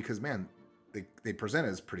nines, because, man, they present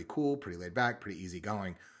as pretty cool, pretty laid back, pretty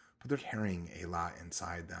easygoing, but they're carrying a lot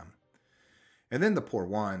inside them. And then the poor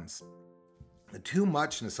ones. The too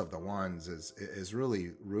muchness of the ones is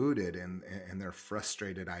really rooted in their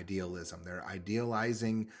frustrated idealism. They're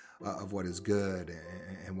idealizing of what is good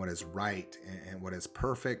and what is right and what is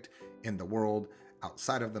perfect in the world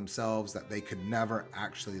outside of themselves that they could never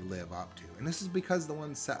actually live up to. And this is because the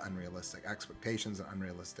ones set unrealistic expectations and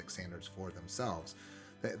unrealistic standards for themselves.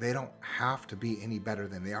 They don't have to be any better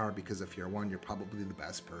than they are, because if you're one, you're probably the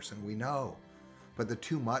best person we know. But the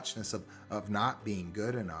too muchness of not being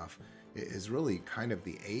good enough is really kind of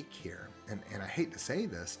the ache here. And I hate to say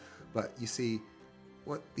this, but you see,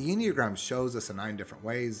 what the Enneagram shows us in 9 different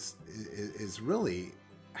ways is really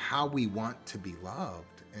how we want to be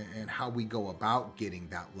loved and how we go about getting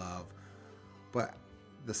that love, but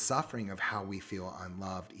the suffering of how we feel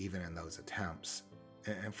unloved even in those attempts.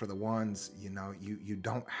 And for the ones, you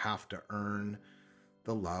don't have to earn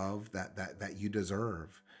the love that you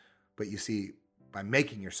deserve. But you see, by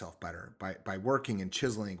making yourself better, by working and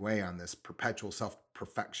chiseling away on this perpetual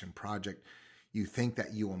self-perfection project, you think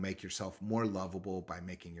that you will make yourself more lovable by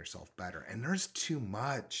making yourself better. And there's too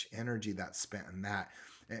much energy that's spent in that.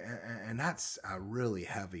 And that's a really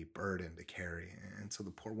heavy burden to carry. And so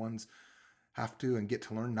the poor ones have to and get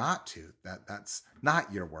to learn not to. That's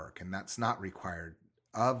not your work, and that's not required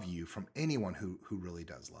of you from anyone who really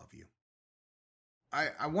does love you.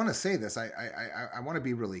 I want to say this. I want to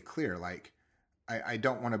be really clear. Like, I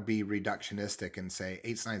don't want to be reductionistic and say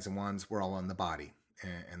 8s, 9s, and 1s, we're all in the body.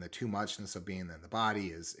 And the too muchness of being in the body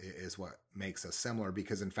is what makes us similar,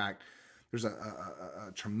 because in fact, there's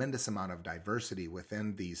a tremendous amount of diversity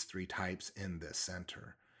within these 3 types in this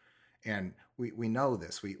center. And we know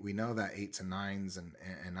this. We know that 8s and 9s and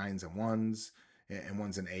 9s and 1s and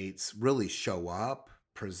 1s and 8s really show up,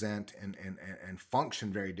 present, and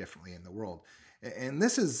function very differently in the world. And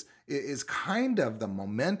this is kind of the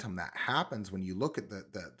momentum that happens when you look at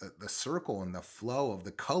the circle and the flow of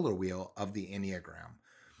the color wheel of the Enneagram.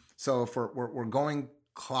 So if we're going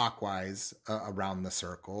clockwise around the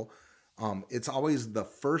circle, it's always the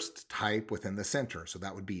first type within the center. So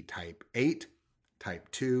that would be type 8, type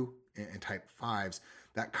 2, and type 5s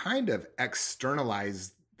that kind of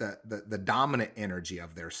externalize the dominant energy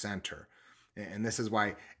of their center. And this is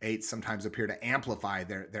why 8s sometimes appear to amplify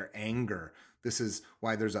their anger. This is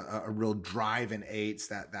why there's a real drive in 8s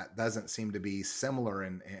that doesn't seem to be similar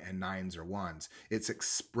in 9s or 1s. It's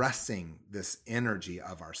expressing this energy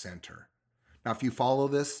of our center. Now, if you follow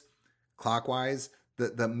this clockwise,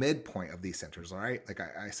 the midpoint of these centers, all right? Like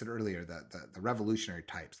I said earlier, the revolutionary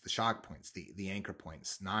types, the shock points, the anchor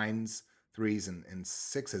points, 9s, 3s, and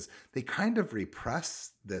 6s, they kind of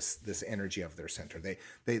repress this energy of their center.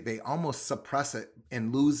 They almost suppress it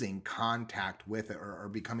in losing contact with it or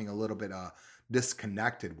becoming a little bit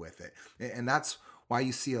disconnected with it. And that's why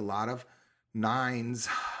you see a lot of 9s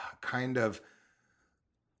kind of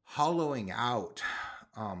hollowing out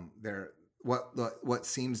their what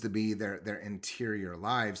seems to be their interior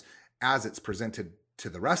lives as it's presented to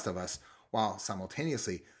the rest of us, while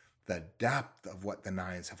simultaneously the depth of what the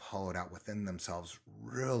 9s have hollowed out within themselves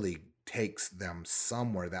really takes them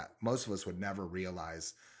somewhere that most of us would never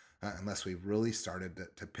realize unless we really started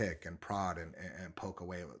to pick and prod and poke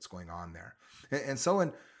away at what's going on there. And so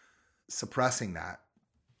in suppressing that,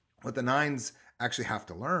 what the 9s actually have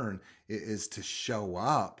to learn is to show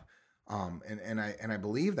up. And I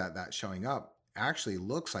believe that showing up actually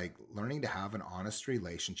looks like learning to have an honest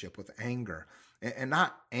relationship with anger, and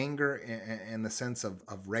not anger in the sense of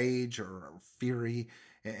rage or fury,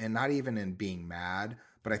 and not even in being mad.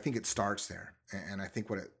 But I think it starts there. And I think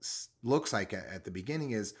what it looks like at the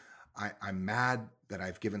beginning is I'm mad that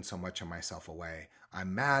I've given so much of myself away.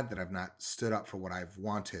 I'm mad that I've not stood up for what I've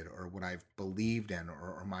wanted or what I've believed in,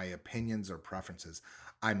 or my opinions or preferences.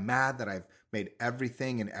 I'm mad that I've made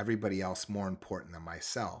everything and everybody else more important than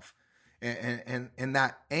myself. And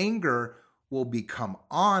that anger will become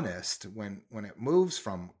honest when it moves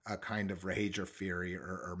from a kind of rage or fury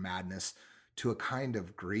or madness to a kind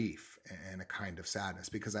of grief and a kind of sadness,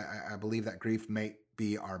 because I believe that grief may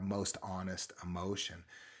be our most honest emotion.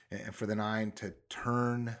 And for the 9 to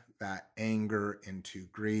turn that anger into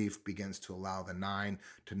grief begins to allow the 9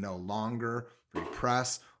 to no longer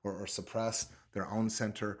repress or suppress their own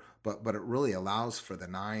center, but it really allows for the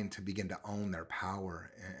 9 to begin to own their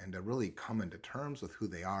power and to really come into terms with who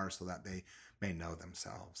they are so that they may know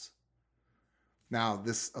themselves. Now,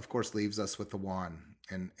 this, of course, leaves us with the 1.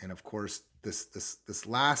 And of course, this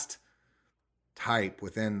last type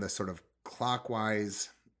within the sort of clockwise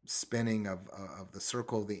spinning of the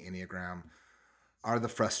circle of the Enneagram are the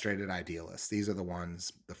frustrated idealists. These are the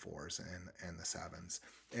ones, the 4s and the 7s.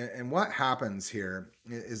 And what happens here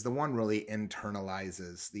is the 1 really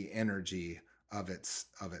internalizes the energy of its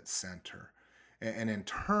center. And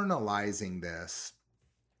internalizing this,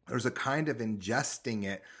 there's a kind of ingesting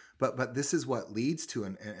it, but this is what leads to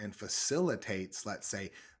and facilitates, let's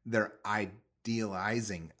say, their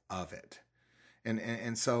idealizing of it.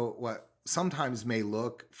 And so what sometimes may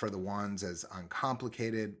look for the 1s as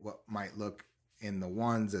uncomplicated, what might look in the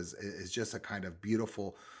 1s is just a kind of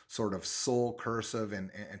beautiful sort of soul cursive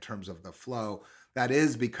in terms of the flow. That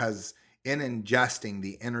is because in ingesting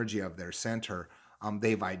the energy of their center,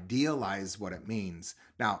 they've idealized what it means.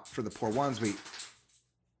 Now, for the poor 1s,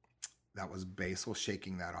 that was Basil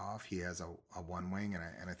shaking that off. He has a 1 wing,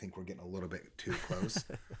 and I think we're getting a little bit too close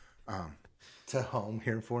to home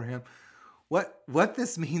here for him. What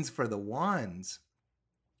this means for the 1s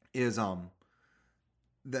is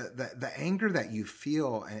the anger that you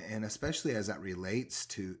feel, and especially as that relates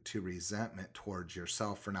to resentment towards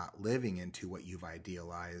yourself for not living into what you've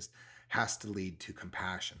idealized, has to lead to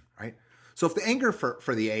compassion, right? So if the anger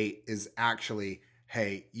for the 8 is actually,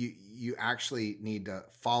 hey, you actually need to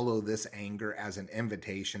follow this anger as an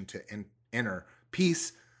invitation to inner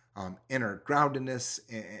peace, inner groundedness,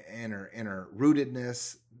 inner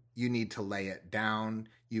rootedness. You need to lay it down.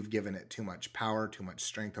 You've given it too much power, too much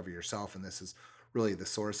strength over yourself, and this is really the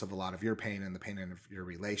source of a lot of your pain and the pain of your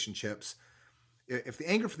relationships. If the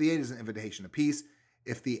anger for the 8 is an invitation to peace,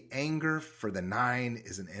 if the anger for the 9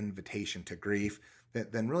 is an invitation to grief,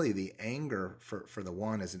 then really the anger for the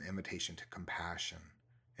 1 is an invitation to compassion.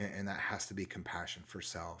 And that has to be compassion for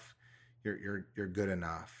self. You're good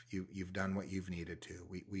enough. You've done what you've needed to.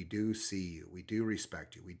 We do see you. We do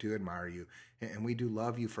respect you. We do admire you. And we do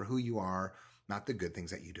love you for who you are, not the good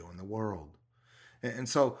things that you do in the world. And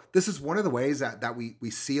so this is one of the ways that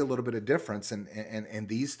we see a little bit of difference in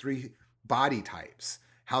these 3 body types,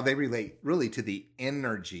 how they relate really to the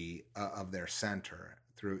energy of their center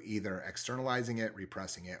through either externalizing it,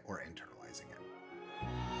 repressing it, or internalizing it.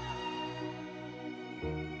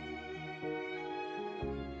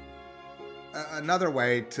 Another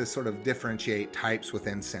way to sort of differentiate types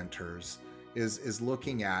within centers is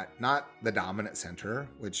looking at not the dominant center,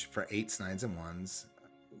 which for 8s, 9s, and 1s,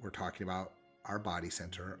 we're talking about our body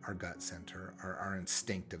center, our gut center, our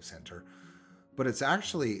instinctive center, but it's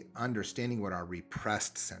actually understanding what our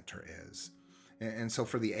repressed center is. And so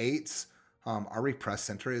for the 8s, our repressed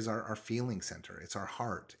center is our feeling center. It's our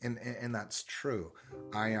heart. And that's true.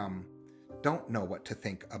 I don't know what to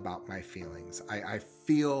think about my feelings. I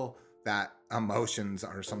feel that emotions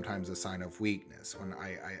are sometimes a sign of weakness. When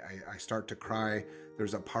I start to cry,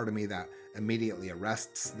 there's a part of me that immediately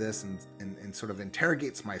arrests this and sort of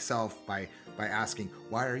interrogates myself by asking,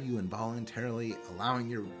 why are you involuntarily allowing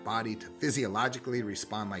your body to physiologically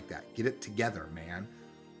respond like that? Get it together, man.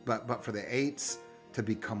 But for the 8s, to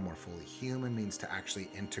become more fully human means to actually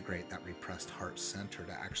integrate that repressed heart center,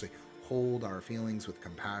 to actually hold our feelings with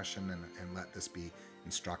compassion and let this be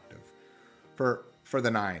instructive. For the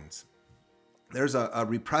 9s, there's a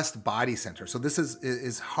repressed body center. So this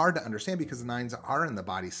is hard to understand because the 9s are in the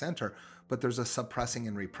body center, but there's a suppressing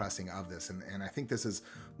and repressing of this. And I think this is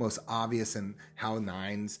most obvious in how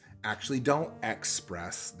 9s actually don't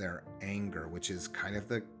express their anger, which is kind of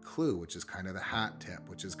the clue, which is kind of the hat tip,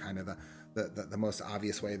 which is kind of the most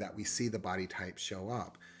obvious way that we see the body type show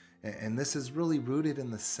up. And this is really rooted in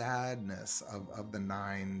the sadness of the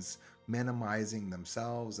 9s minimizing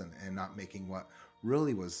themselves and not making what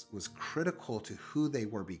really was critical to who they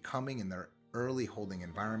were becoming in their early holding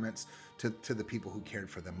environments to the people who cared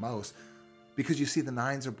for them most. Because you see, the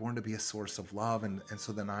nines are born to be a source of love, and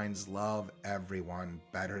so the nines love everyone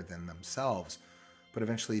better than themselves. But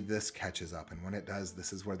eventually this catches up, and when it does,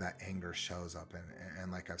 this is where that anger shows up.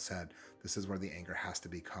 And like I've said, this is where the anger has to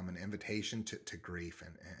become an invitation to grief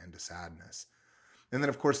and to sadness. And then,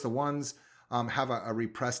 of course, the ones have a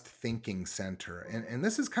repressed thinking center. And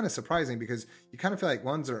this is kind of surprising, because you kind of feel like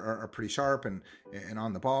ones are pretty sharp and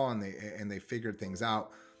on the ball, and they figured things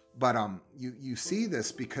out. But you see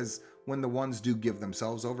this because when the ones do give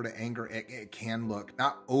themselves over to anger, it can look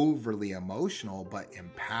not overly emotional, but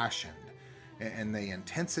impassioned. And the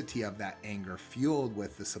intensity of that anger, fueled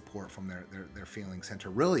with the support from their feeling center,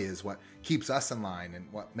 really is what keeps us in line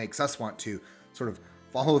and what makes us want to sort of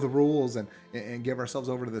follow the rules and give ourselves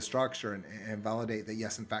over to the structure and validate that,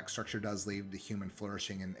 yes, in fact, structure does lead to human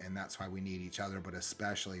flourishing, and that's why we need each other, but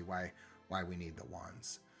especially why we need the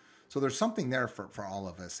ones. So there's something there for all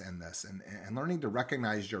of us in this, and learning to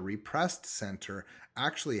recognize your repressed center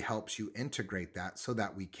actually helps you integrate that so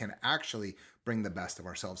that we can actually bring the best of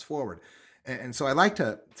ourselves forward. And so I like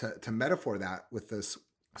to metaphor that with this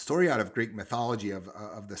story out of Greek mythology of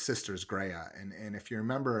the sisters Greya. And if you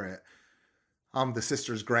remember it, the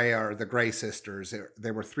sisters Greya, or the Grey sisters,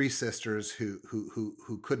 there were three sisters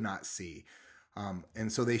who could not see. And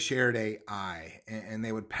so they shared a eye, and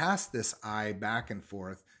they would pass this eye back and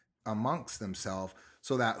forth amongst themselves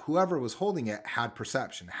so that whoever was holding it had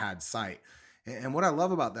perception, had sight. And what I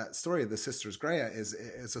love about that story of the sisters Greya is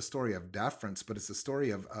it's a story of deference, but it's a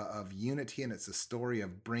story of unity, and it's a story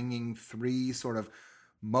of bringing three sort of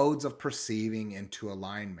modes of perceiving into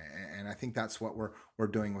alignment. And I think that's what we're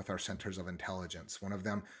doing with our centers of intelligence. One of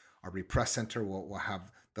them, our repressed center, will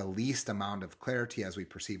have the least amount of clarity as we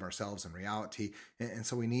perceive ourselves in reality. And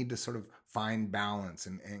so we need to sort of find balance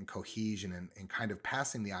and cohesion and kind of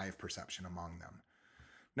passing the eye of perception among them.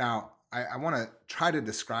 Now, I want to try to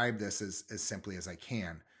describe this as simply as I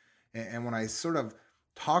can. And when I sort of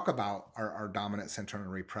talk about our dominant center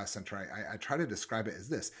and repressed center, I try to describe it as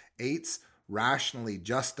this. Eights rationally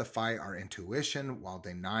justify our intuition while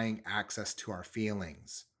denying access to our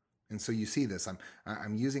feelings. And so you see this.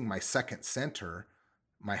 I'm using my second center,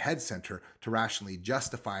 my head center, to rationally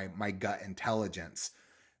justify my gut intelligence.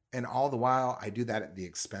 And all the while, I do that at the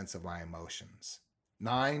expense of my emotions.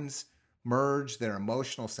 Nines merge their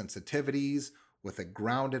emotional sensitivities with a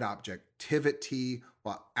grounded objectivity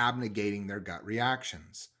while abnegating their gut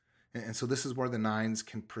reactions. And so this is where the nines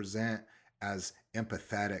can present as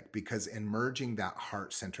empathetic, because in merging that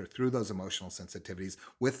heart center through those emotional sensitivities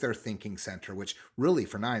with their thinking center, which really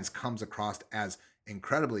for nines comes across as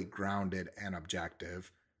incredibly grounded and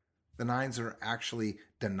objective, the nines are actually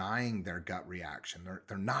denying their gut reaction.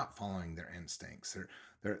 They're not following their instincts.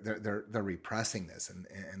 They're repressing this,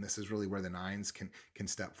 and this is really where the nines can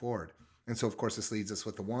step forward. And so, of course, this leads us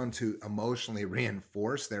with the ones who emotionally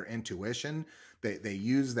reinforce their intuition. They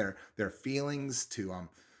use their feelings to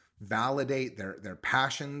validate their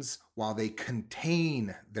passions while they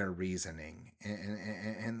contain their reasoning,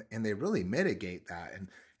 and they really mitigate that.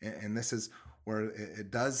 And this is where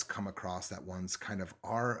it does come across that ones kind of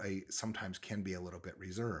sometimes can be a little bit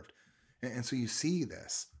reserved. And so you see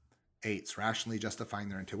this. Eights rationally justifying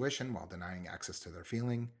their intuition while denying access to their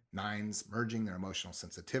feeling. Nines merging their emotional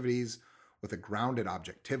sensitivities with a grounded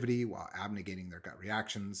objectivity while abnegating their gut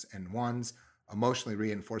reactions. And ones emotionally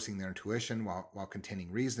reinforcing their intuition while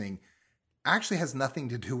containing reasoning. Actually has nothing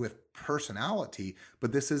to do with personality,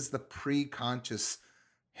 but this is the pre-conscious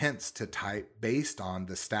hints to type based on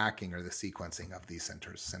the stacking or the sequencing of these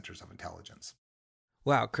centers of intelligence.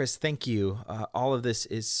 Wow, Chris, thank you. All of this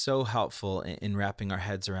is so helpful in wrapping our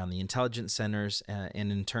heads around the intelligence centers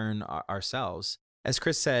and in turn ourselves. As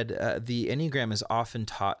Chris said, the Enneagram is often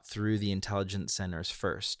taught through the intelligence centers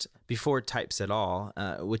first, before types at all,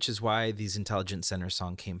 which is why these intelligence centers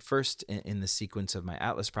song came first in the sequence of my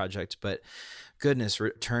Atlas project. But goodness,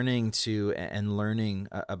 returning to and learning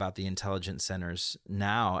about the intelligence centers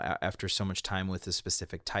now, after so much time with the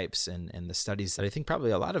specific types and the studies that I think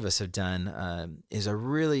probably a lot of us have done, is a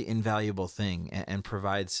really invaluable thing and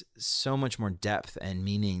provides so much more depth and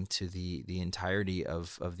meaning to the entirety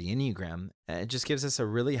of the Enneagram. It just gives us a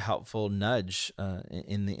really helpful nudge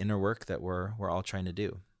in the inner work that we're all trying to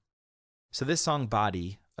do. So this song,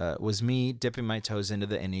 Body, was me dipping my toes into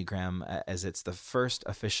the Enneagram, as it's the first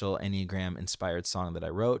official Enneagram-inspired song that I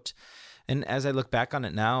wrote. And as I look back on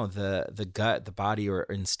it now, the gut, the body, or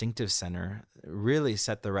instinctive center really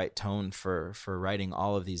set the right tone for writing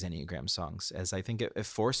all of these Enneagram songs, as I think it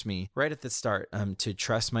forced me right at the start to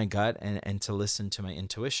trust my gut and to listen to my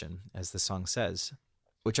intuition, as the song says,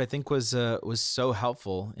 which I think was so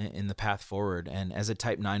helpful in the path forward. And as a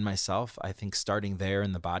type 9 myself, I think starting there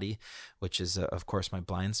in the body, which is, of course, my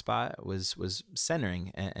blind spot, was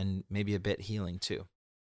centering and maybe a bit healing too.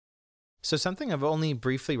 So something I've only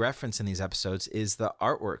briefly referenced in these episodes is the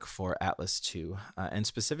artwork for Atlas 2, and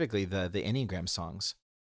specifically the Enneagram songs.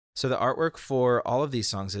 So the artwork for all of these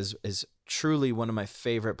songs is truly one of my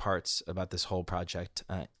favorite parts about this whole project.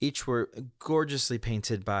 Each were gorgeously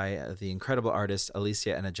painted by the incredible artist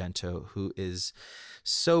Alicia Enneagram, who is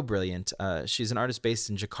so brilliant. She's an artist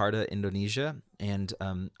based in Jakarta, Indonesia. And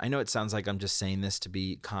I know it sounds like I'm just saying this to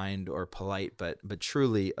be kind or polite, but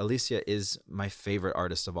truly, Alicia is my favorite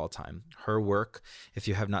artist of all time. Her work, if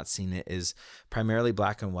you have not seen it, is primarily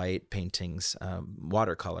black and white paintings,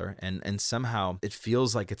 watercolor, and somehow it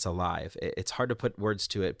feels like it's alive. It's hard to put words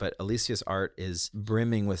to it, but Alicia's art is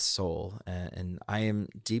brimming with soul, and I am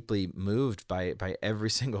deeply moved by every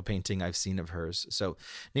single painting I've seen of hers. So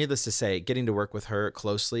needless to say, getting to work with her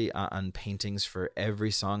closely on paintings for every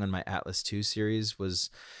song on my Atlas 2 series was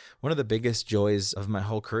one of the biggest joys of my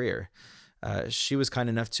whole career. She was kind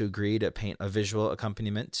enough to agree to paint a visual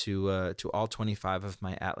accompaniment to all 25 of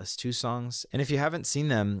my Atlas 2 songs. And if you haven't seen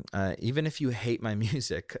them, even if you hate my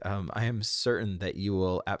music, I am certain that you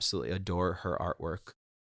will absolutely adore her artwork.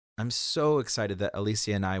 I'm so excited that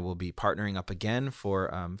Alicia and I will be partnering up again for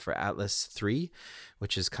Atlas 3,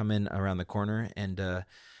 which is coming around the corner, and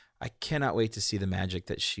I cannot wait to see the magic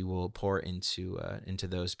that she will pour into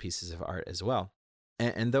those pieces of art as well.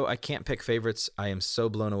 And though I can't pick favorites, I am so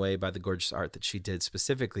blown away by the gorgeous art that she did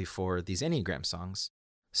specifically for these Enneagram songs.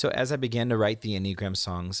 So as I began to write the Enneagram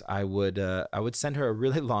songs, I would send her a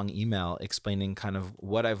really long email explaining kind of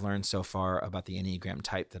what I've learned so far about the Enneagram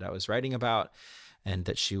type that I was writing about and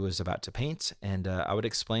that she was about to paint. And I would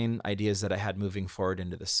explain ideas that I had moving forward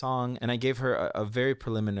into the song. And I gave her a very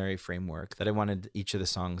preliminary framework that I wanted each of the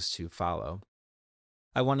songs to follow.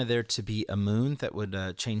 I wanted there to be a moon that would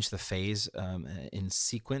change the phase in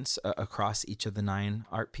sequence across each of the 9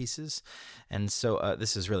 art pieces. And so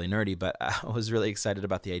this is really nerdy, but I was really excited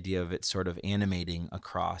about the idea of it sort of animating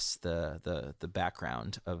across the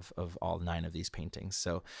background of all 9 of these paintings.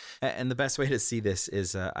 So, and the best way to see this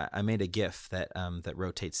is I made a GIF that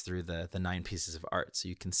rotates through the 9 pieces of art. So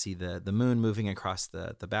you can see the moon moving across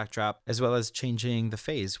the backdrop, as well as changing the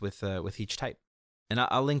phase with each type. And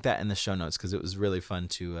I'll link that in the show notes because it was really fun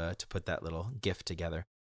to put that little GIF together.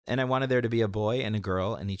 And I wanted there to be a boy and a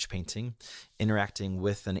girl in each painting interacting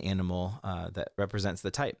with an animal that represents the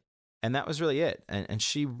type. And that was really it. And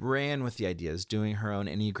she ran with the ideas, doing her own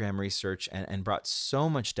Enneagram research and brought so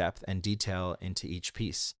much depth and detail into each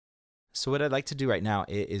piece. So what I'd like to do right now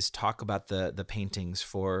is talk about the paintings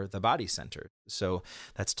for the body center. So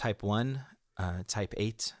that's type 1, type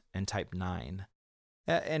 8, and type 9.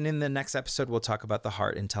 And in the next episode, we'll talk about the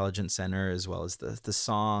Heart Intelligence Center, as well as the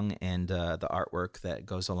song and the artwork that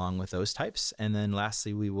goes along with those types. And then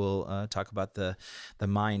lastly, we will talk about the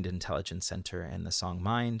Mind Intelligence Center and the song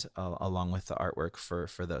Mind, along with the artwork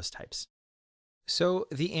for those types. So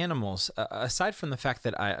the animals, aside from the fact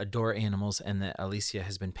that I adore animals and that Alicia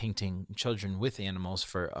has been painting children with animals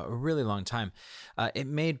for a really long time, it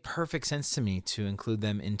made perfect sense to me to include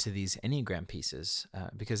them into these Enneagram pieces.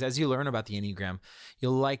 Because as you learn about the Enneagram,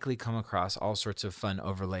 you'll likely come across all sorts of fun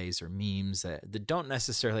overlays or memes that don't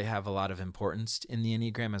necessarily have a lot of importance in the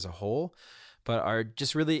Enneagram as a whole, but are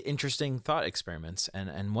just really interesting thought experiments,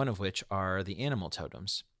 and one of which are the animal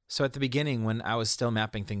totems. So at the beginning, when I was still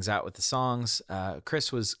mapping things out with the songs,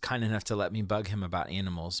 Chris was kind enough to let me bug him about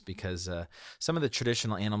animals because some of the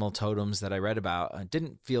traditional animal totems that I read about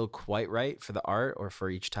didn't feel quite right for the art or for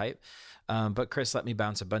each type. But Chris let me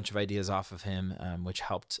bounce a bunch of ideas off of him, which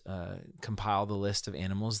helped compile the list of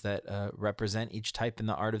animals that represent each type in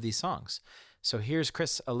the art of these songs. So here's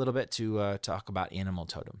Chris a little bit to talk about animal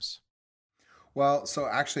totems. Well, so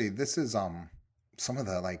actually, this is some of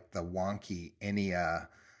the wonky Ennea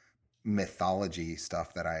mythology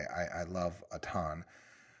stuff that I love a ton.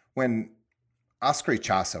 When Oscar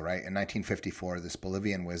Ichazo, right, in 1954, this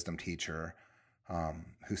Bolivian wisdom teacher,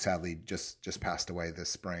 who sadly just passed away this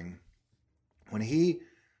spring, when he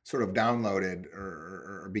sort of downloaded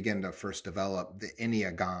or began to first develop the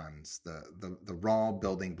Enneagons, the raw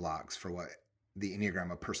building blocks for what the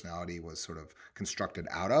Enneagram of personality was sort of constructed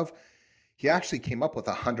out of, he actually came up with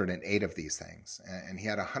 108 of these things. And he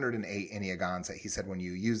had 108 Enneagons that he said, when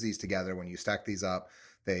you use these together, when you stack these up,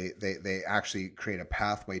 they actually create a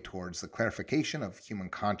pathway towards the clarification of human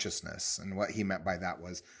consciousness. And what he meant by that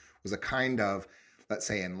was a kind of, let's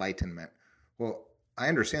say, enlightenment. Well, I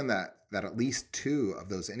understand that at least 2 of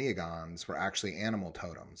those Enneagons were actually animal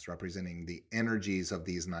totems, representing the energies of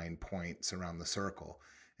these 9 points around the circle.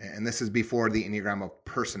 And this is before the Enneagram of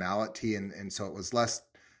personality. And so it was less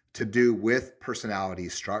to do with personality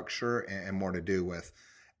structure and more to do with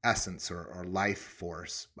essence or life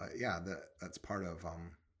force. But yeah, that's part of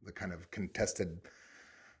the kind of contested,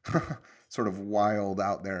 sort of wild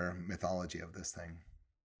out there mythology of this thing.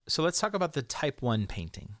 So let's talk about the type 1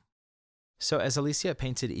 painting. So as Alicia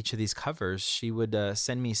painted each of these covers, she would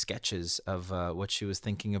send me sketches of what she was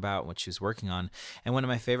thinking about, what she was working on. And one of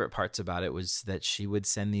my favorite parts about it was that she would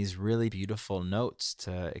send these really beautiful notes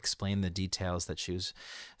to explain the details that she was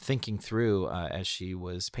thinking through as she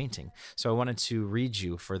was painting. So I wanted to read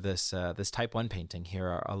you for this type 1 painting. Here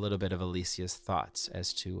are a little bit of Alicia's thoughts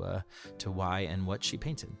as to why and what she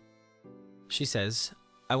painted. She says,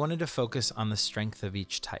 I wanted to focus on the strength of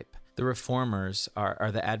each type. The reformers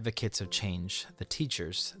are the advocates of change. The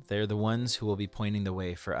teachers, they're the ones who will be pointing the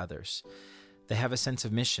way for others. They have a sense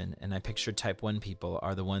of mission, and I picture type 1 people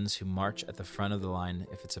are the ones who march at the front of the line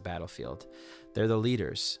if it's a battlefield. They're the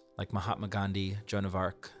leaders, like Mahatma Gandhi, Joan of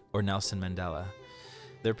Arc, or Nelson Mandela.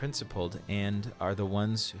 They're principled and are the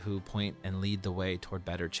ones who point and lead the way toward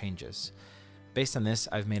better changes. Based on this,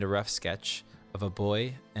 I've made a rough sketch of a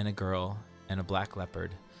boy and a girl and a black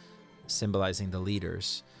leopard, symbolizing the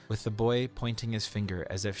leaders, with the boy pointing his finger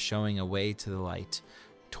as if showing a way to the light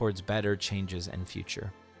towards better changes and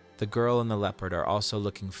future. The girl and the leopard are also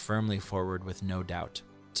looking firmly forward with no doubt.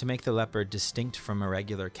 To make the leopard distinct from a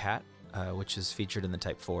regular cat, which is featured in the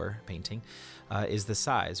Type 4 painting, is the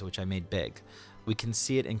size, which I made big. We can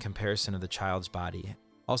see it in comparison of the child's body.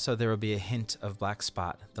 Also, there will be a hint of black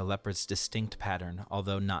spot, the leopard's distinct pattern,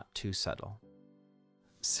 although not too subtle.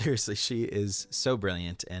 Seriously, she is so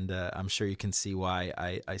brilliant, and I'm sure you can see why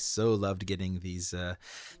I so loved getting these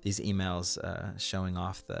emails showing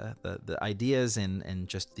off the ideas and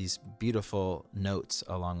just these beautiful notes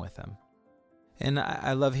along with them. And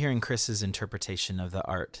I love hearing Chris's interpretation of the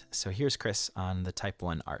art. So here's Chris on the Type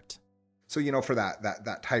 1 art. So, for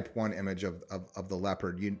that Type 1 image of the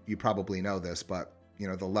leopard, you probably know this, but,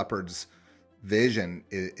 the leopard's vision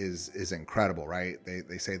is incredible, right?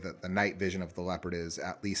 They say that the night vision of the leopard is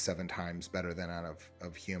at least 7 times better than that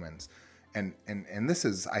of humans. And this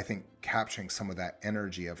is, I think, capturing some of that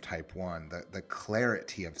energy of Type 1, the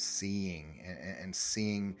clarity of seeing and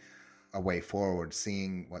seeing a way forward,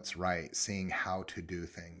 seeing what's right, seeing how to do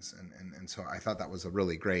things. And so I thought that was a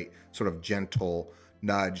really great sort of gentle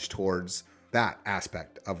nudge towards that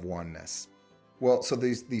aspect of oneness. Well, so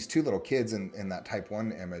these 2 little kids in that Type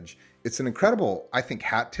 1 image, it's an incredible, I think,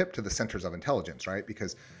 hat tip to the centers of intelligence, right?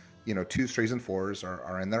 Because, 2s, 3s, and 4s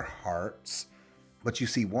are in their hearts, but you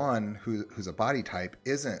see one who's a body type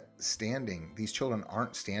isn't standing. These children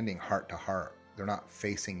aren't standing heart to heart. They're not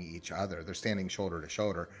facing each other. They're standing shoulder to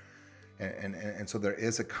shoulder. And so there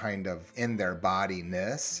is a kind of in their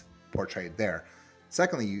bodiness portrayed there.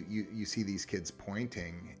 Secondly, you see these kids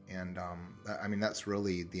pointing, and that's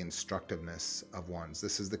really the instructiveness of ones.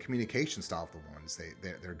 This is the communication style of the ones.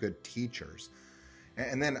 They're good teachers.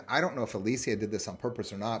 And then I don't know if Alicia did this on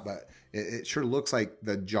purpose or not, but it sure looks like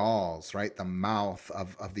the jaws, right? The mouth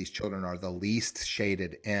of these children are the least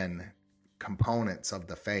shaded in components of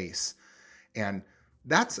the face. And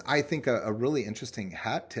that's, I think, a really interesting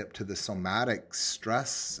hat tip to the somatic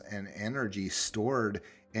stress and energy stored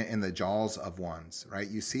in the jaws of ones, right?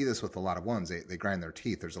 You see this with a lot of ones. They grind their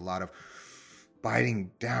teeth. There's a lot of biting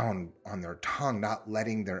down on their tongue, not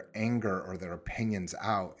letting their anger or their opinions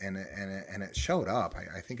out. And it showed up.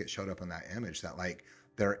 I think it showed up in that image that, like,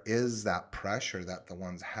 there is that pressure that the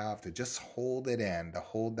ones have to just hold it in, to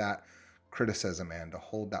hold that criticism in, to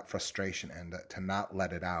hold that frustration in, to not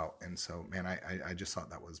let it out. And so, man, I just thought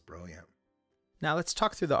that was brilliant. Now let's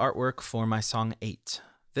talk through the artwork for my song 8.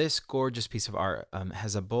 This gorgeous piece of art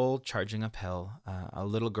has a bull charging uphill, a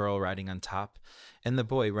little girl riding on top, and the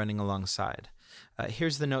boy running alongside.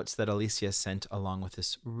 Here's the notes that Alicia sent along with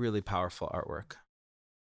this really powerful artwork.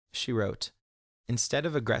 She wrote, "Instead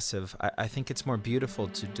of aggressive, I think it's more beautiful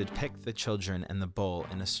to depict the children and the bull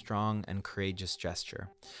in a strong and courageous gesture.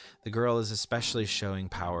 The girl is especially showing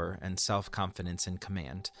power and self-confidence in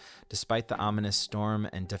command. Despite the ominous storm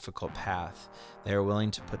and difficult path, they are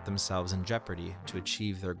willing to put themselves in jeopardy to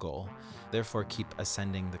achieve their goal, therefore keep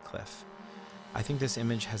ascending the cliff. I think this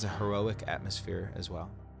image has a heroic atmosphere as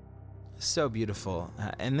well." So beautiful.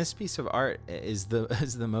 And this piece of art is the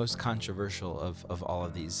is the most controversial of all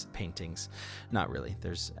of these paintings. Not really.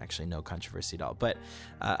 There's actually no controversy at all. But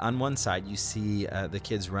on one side, you see the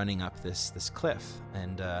kids running up this cliff,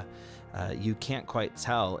 and you can't quite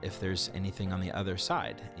tell if there's anything on the other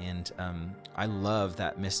side. And I love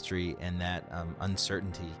that mystery and that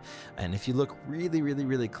uncertainty. And if you look really, really,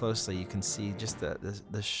 really closely, you can see just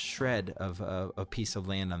the shred of a piece of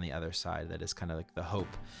land on the other side that is kind of like the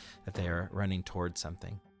hope that they are running towards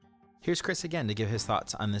something. Here's Chris again to give his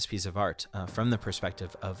thoughts on this piece of art from the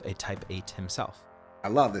perspective of a type 8 himself. I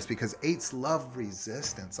love this because 8s love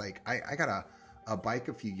resistance. Like I got a bike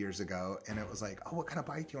a few years ago, and it was like, oh, what kind of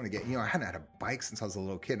bike do you want to get? I hadn't had a bike since I was a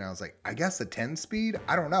little kid, and I was like, I guess a 10 speed?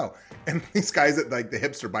 I don't know. And these guys at like the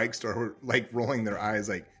hipster bike store were like rolling their eyes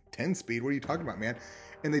like, 10 speed? What are you talking about, man?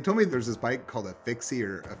 And they told me there's this bike called a fixie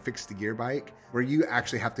or a fixed gear bike where you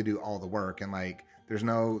actually have to do all the work, and like there's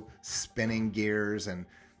no spinning gears, and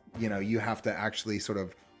you have to actually sort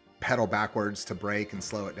of pedal backwards to brake and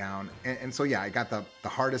slow it down. And so yeah, I got the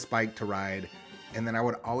hardest bike to ride, and then I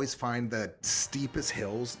would always find the steepest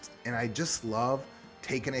hills, and I just love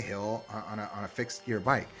taking a hill on a fixed gear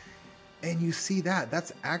bike. And you see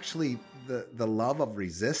that's actually the love of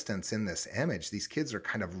resistance in this image. These kids are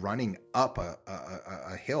kind of running up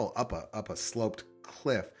a hill, up a sloped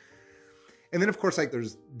cliff. And then of course, like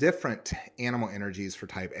there's different animal energies for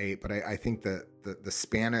type 8, but I think the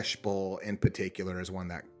Spanish bull in particular is one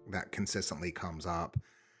that consistently comes up.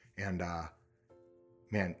 And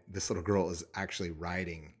man, this little girl is actually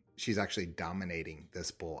riding. She's actually dominating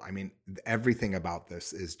this bull. I mean, everything about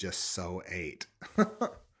this is just so 8.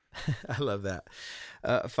 I love that.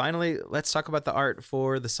 Finally, let's talk about the art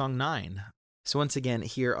for the song 9. So once again,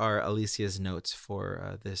 here are Alicia's notes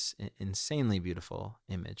for this insanely beautiful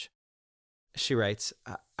image. She writes,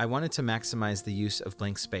 I wanted to maximize the use of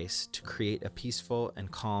blank space to create a peaceful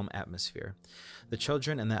and calm atmosphere. The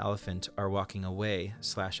children and the elephant are walking away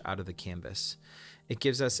 / out of the canvas. It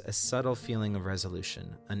gives us a subtle feeling of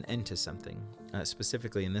resolution, an end to something,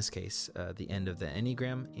 specifically in this case, the end of the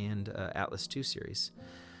Enneagram and Atlas 2 series.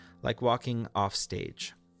 Like walking off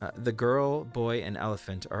stage. The girl, boy, and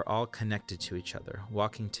elephant are all connected to each other,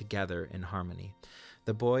 walking together in harmony.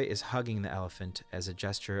 The boy is hugging the elephant as a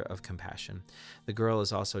gesture of compassion. The girl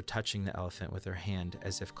is also touching the elephant with her hand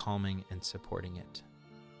as if calming and supporting it.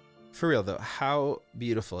 For real though, how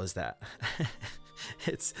beautiful is that?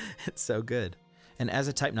 It's so good. And as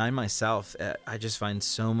a type 9 myself, I just find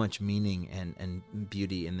so much meaning and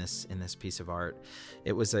beauty in this piece of art.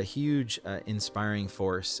 It was a huge inspiring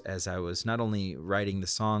force as I was not only writing the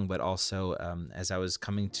song, but also as I was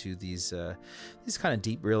coming to these kind of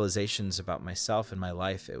deep realizations about myself and my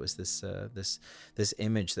life. It was this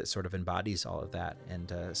image that sort of embodies all of that.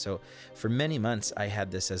 And so for many months, I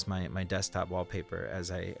had this as my desktop wallpaper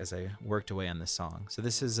as I worked away on this song. So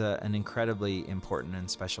this is an incredibly important and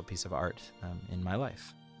special piece of art in my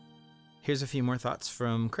life. Here's a few more thoughts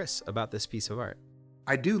from Chris about this piece of art.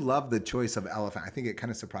 I do love the choice of elephant. I think it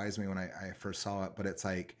kind of surprised me when I first saw it, but it's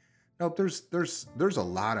like, no, there's a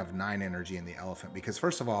lot of 9 energy in the elephant, because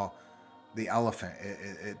first of all, the elephant,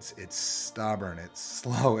 it's stubborn, it's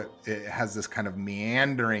slow, it has this kind of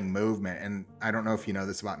meandering movement. And I don't know if you know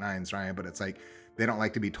this about 9s, Ryan, but it's like they don't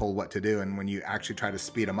like to be told what to do. And when you actually try to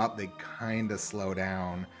speed them up, they kind of slow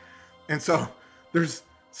down. And so there's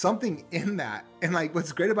something in that. And like,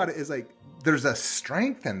 what's great about it is like, there's a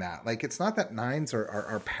strength in that. Like, it's not that 9s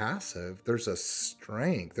are passive. There's a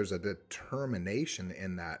strength. There's a determination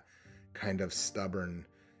in that kind of stubborn,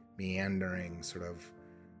 meandering sort of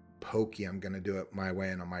pokey, I'm going to do it my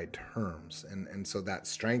way and on my terms. And so that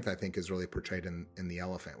strength, I think, is really portrayed in the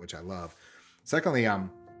elephant, which I love. Secondly,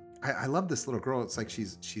 I love this little girl. It's like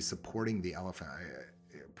she's supporting the elephant,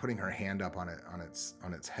 putting her hand up on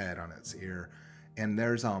its head, on its ear. And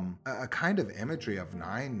there's a kind of imagery of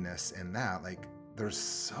 9ness in that. Like, they're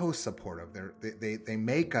so supportive. They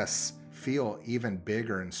make us feel even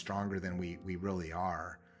bigger and stronger than we really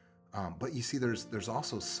are. But you see, there's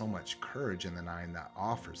also so much courage in the 9 that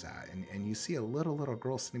offers that. And you see a little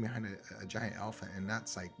girl sitting behind a giant elephant, and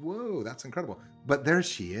that's like, whoa, that's incredible. But there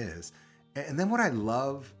she is. And then what I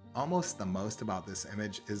love almost the most about this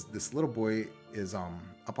image is this little boy is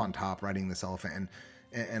up on top riding this elephant.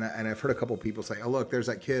 And I've heard a couple people say, oh, look, there's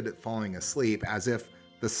that kid falling asleep, as if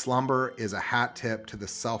the slumber is a hat tip to the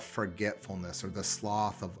self-forgetfulness or the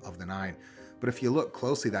sloth of the 9. But if you look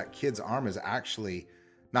closely, that kid's arm is actually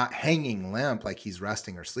not hanging limp like he's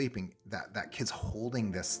resting or sleeping. That kid's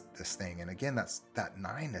holding this thing. And again, that's that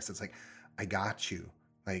 9ness. It's like, I got you.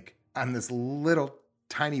 Like, I'm this little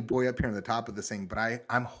tiny boy up here on the top of this thing, but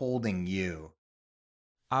I'm holding you.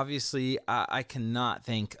 Obviously, I cannot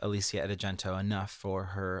thank Alicia Edagento enough for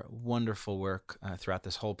her wonderful work throughout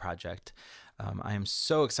this whole project. I am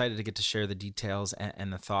so excited to get to share the details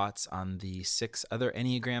and the thoughts on the 6 other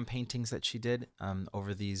Enneagram paintings that she did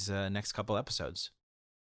over these next couple episodes.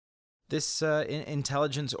 This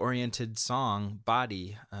intelligence-oriented song,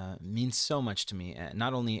 Body, means so much to me,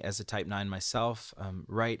 not only as a Type 9 myself,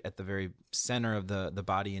 right at the very center of the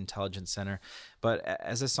Body Intelligence Center, but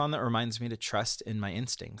as a song that reminds me to trust in my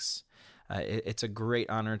instincts. It's a great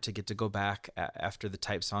honor to get to go back after the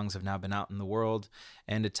Type songs have now been out in the world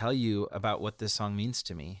and to tell you about what this song means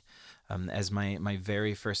to me as my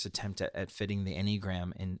very first attempt at fitting the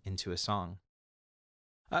Enneagram into a song.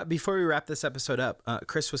 Before we wrap this episode up,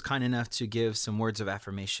 Chris was kind enough to give some words of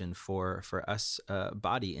affirmation for us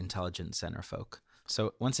Body Intelligence Center folk.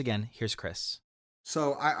 So once again, here's Chris.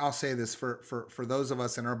 So I'll say this for those of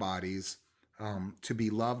us in our bodies, to be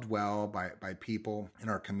loved well by people in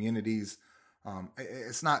our communities.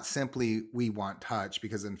 It's not simply we want touch,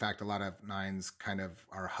 because in fact, a lot of 9s kind of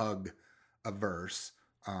are hug averse.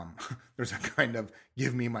 There's a kind of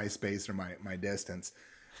give me my space or my distance.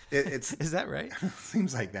 It's Is that right?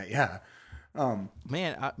 Seems like that, yeah.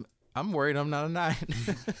 Man, I'm worried I'm not a 9.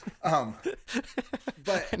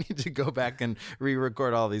 But I need to go back and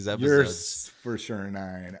re-record all these episodes. You're for sure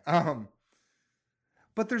 9.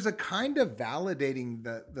 But there's a kind of validating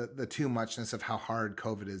the too muchness of how hard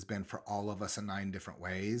COVID has been for all of us in 9 different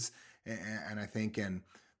ways. And I think in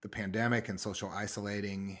the pandemic and social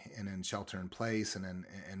isolating and in shelter in place and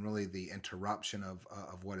really the interruption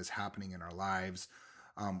of what is happening in our lives,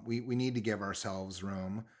 we need to give ourselves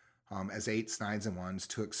room as 8s, 9s, and 1s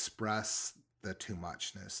to express the too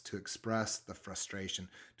muchness, to express the frustration,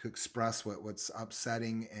 to express what's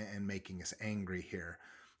upsetting and making us angry here.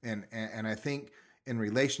 And I think in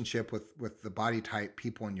relationship with the body type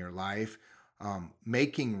people in your life,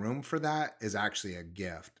 making room for that is actually a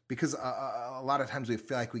gift, because a lot of times we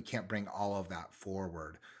feel like we can't bring all of that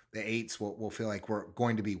forward. The 8s will feel like we're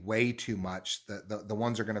going to be way too much. The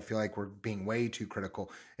 1s are going to feel like we're being way too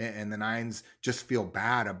critical. And the 9s just feel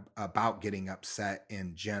bad about getting upset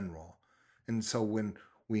in general. And so when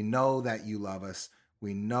we know that you love us,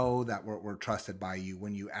 we know that we're trusted by you,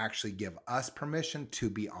 when you actually give us permission to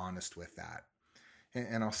be honest with that.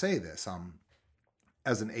 And I'll say this,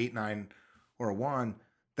 as an 8, 9, or a 1,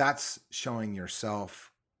 that's showing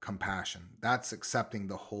yourself compassion. That's accepting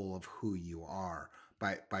the whole of who you are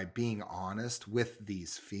by being honest with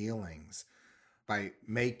these feelings, by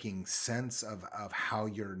making sense of how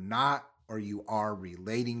you're not or you are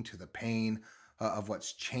relating to the pain of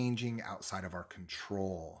what's changing outside of our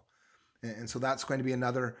control. And so that's going to be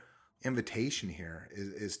another invitation here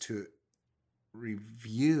is to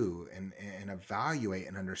review and evaluate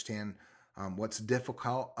and understand what's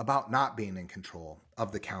difficult about not being in control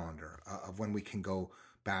of the calendar, of when we can go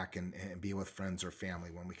back and be with friends or family,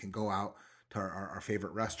 when we can go out to our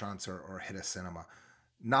favorite restaurants or hit a cinema.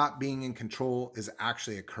 Not being in control is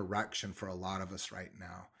actually a correction for a lot of us right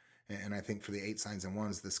now. And I think for the 8 signs and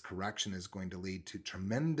 1s, this correction is going to lead to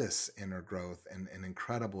tremendous inner growth and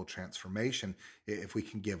incredible transformation if we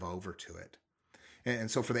can give over to it.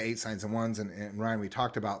 And so for the 8 signs and 1s, and Ryan, we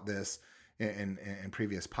talked about this in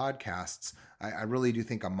previous podcasts, I really do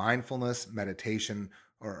think a mindfulness, meditation,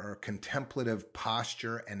 or contemplative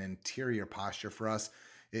posture and interior posture for us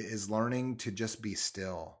is learning to just be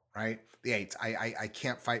still, right? The 8s, I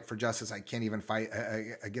can't fight for justice. I can't even fight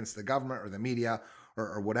against the government or the media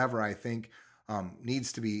or whatever I think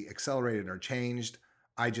needs to be accelerated or changed.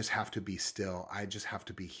 I just have to be still. I just have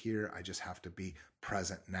to be here. I just have to be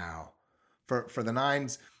present now. For the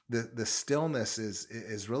 9s, the stillness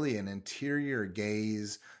is really an interior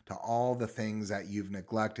gaze to all the things that you've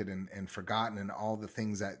neglected and forgotten, and all the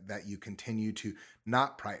things that you continue to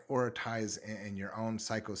not prioritize in your own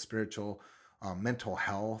psycho-spiritual mental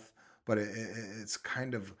health. But it's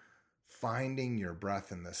kind of finding your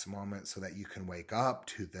breath in this moment so that you can wake up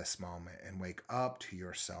to this moment and wake up to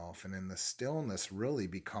yourself, and in the stillness really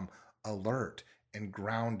become alert and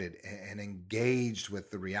grounded and engaged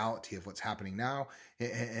with the reality of what's happening now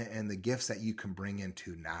and the gifts that you can bring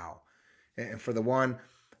into now. And for the 1,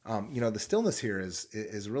 the stillness here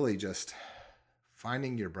is really just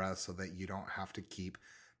finding your breath so that you don't have to keep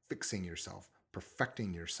fixing yourself,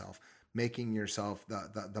 perfecting yourself, making yourself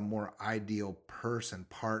the more ideal person,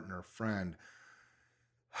 partner, friend.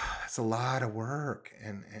 It's a lot of work,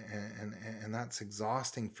 and that's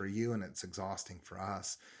exhausting for you, and it's exhausting for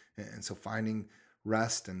us. And so finding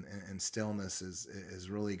rest and stillness is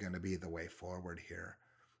really going to be the way forward here.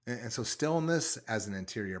 And so stillness as an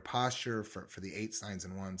interior posture for the 8 signs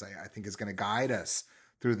and 1s, I think is going to guide us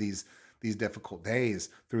through these these difficult days,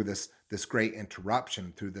 through this great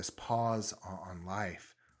interruption, through this pause on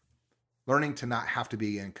life. Learning to not have to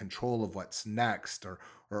be in control of what's next, or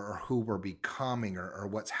who we're becoming, or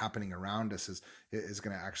what's happening around us is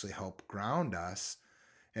going to actually help ground us.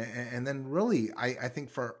 And then really, I think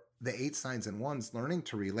for the 8 signs and 1s, learning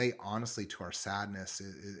to relate honestly to our sadness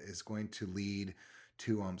is going to lead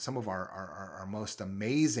to some of our most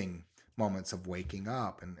amazing moments of waking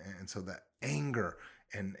up. And so the anger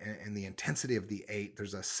and the intensity of the 8,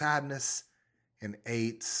 there's a sadness in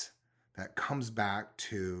 8s that comes back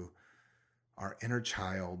to our inner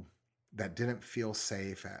child that didn't feel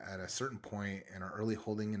safe at a certain point in our early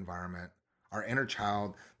holding environment. Our inner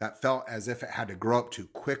child that felt as if it had to grow up too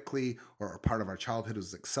quickly, or a part of our childhood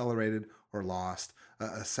was accelerated or lost.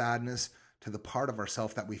 A sadness to the part of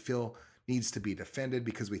ourself that we feel needs to be defended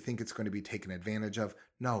because we think it's going to be taken advantage of.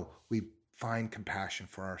 No, we find compassion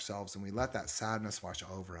for ourselves and we let that sadness wash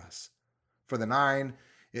over us. For the 9,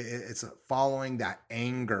 it's following that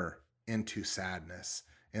anger into sadness,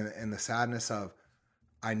 and the sadness of,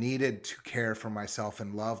 I needed to care for myself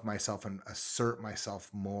and love myself and assert myself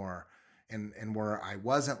more. And where I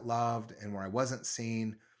wasn't loved and where I wasn't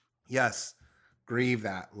seen, yes, grieve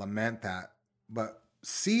that, lament that, but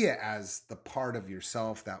see it as the part of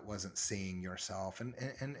yourself that wasn't seeing yourself,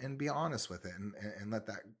 and be honest with it, and let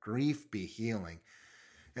that grief be healing.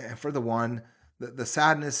 And for the 1, the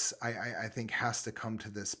sadness, I think, has to come to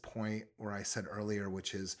this point where I said earlier,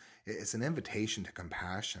 which is, it's an invitation to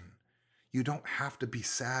compassion. You don't have to be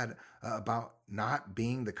sad about not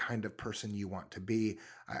being the kind of person you want to be.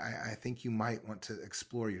 I think you might want to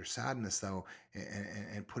explore your sadness, though,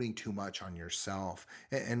 and putting too much on yourself.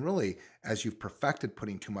 And really, as you've perfected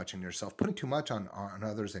putting too much on yourself, putting too much on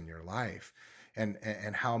others in your life, and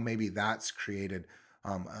how maybe that's created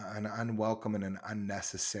an unwelcome and an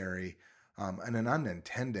unnecessary and an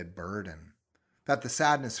unintended burden. That the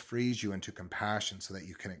sadness frees you into compassion so that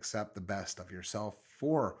you can accept the best of yourself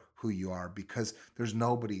for who you are, because there's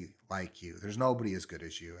nobody like you. There's nobody as good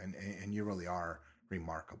as you, and you really are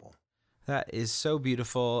remarkable. That is so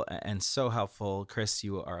beautiful and so helpful. Chris,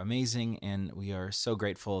 you are amazing, and we are so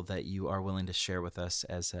grateful that you are willing to share with us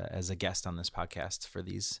as a guest on this podcast for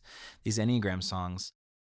these Enneagram songs.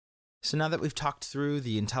 So now that we've talked through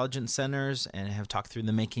the intelligence centers and have talked through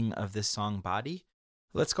the making of this song, Body,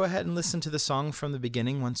 let's go ahead and listen to the song from the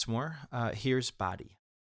beginning once more. Here's Body.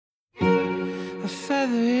 A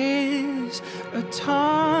feather is a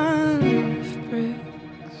ton of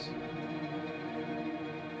bricks,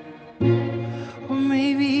 or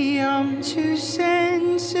maybe I'm too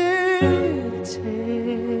sensitive.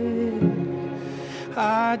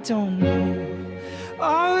 I don't know.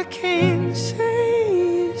 All I can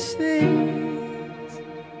say is this: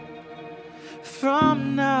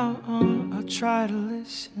 from now on, I'll try to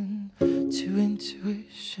listen to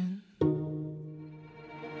intuition.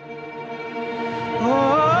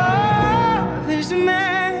 Oh, there's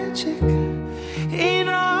magic in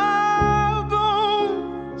our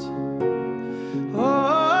bones.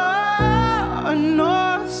 Oh, a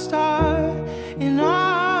north star in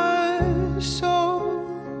our soul.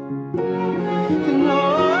 And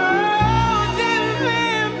oh, that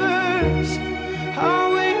remembers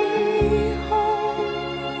our way home.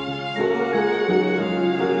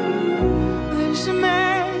 There's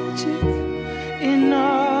magic in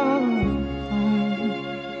our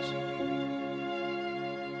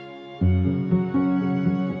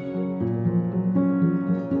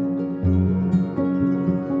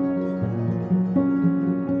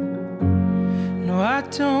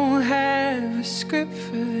don't have a script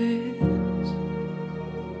for this,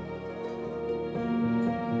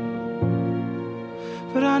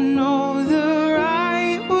 but I know the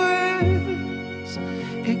right words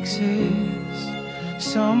exist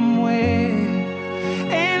somewhere,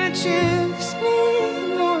 and I just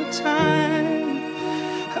need more time.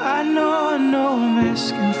 I know I'm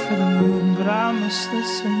asking for the moon, but I must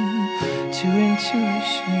listen to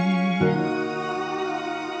intuition.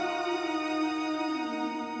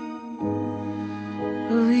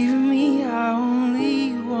 Believe me, I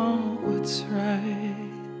only want what's right.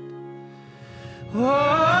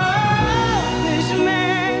 Oh, there's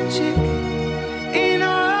magic in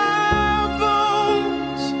our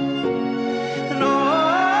bones, and oh,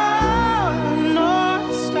 a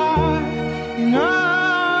north star in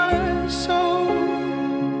our soul.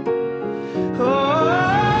 Oh,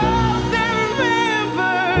 that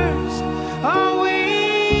remembers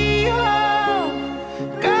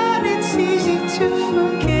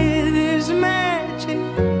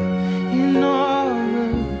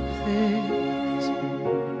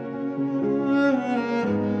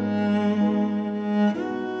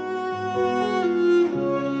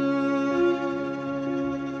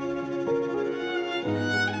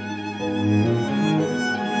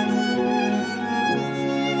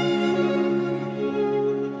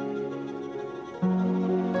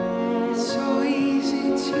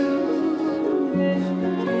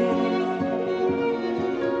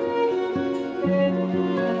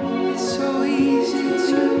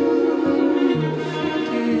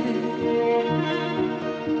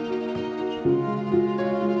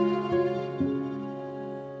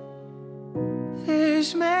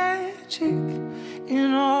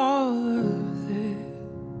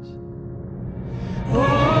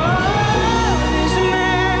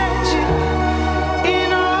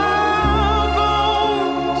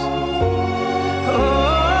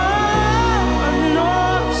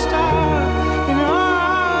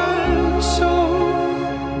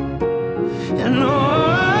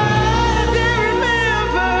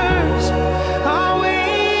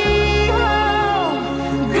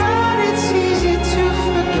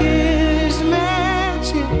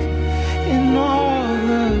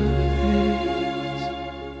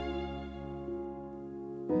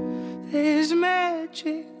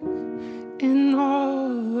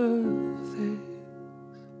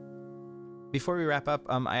Before we wrap up,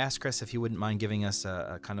 I asked Chris if he wouldn't mind giving us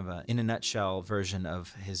a kind of in a nutshell version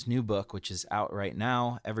of his new book, which is out right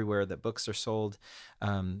now, everywhere that books are sold,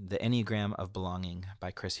 The Enneagram of Belonging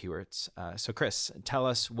by Chris Hewerts. So Chris, tell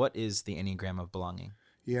us, what is the Enneagram of Belonging?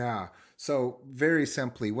 Yeah. So very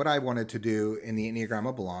simply, what I wanted to do in the Enneagram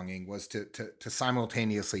of Belonging was to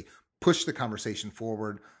simultaneously push the conversation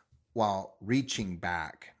forward while reaching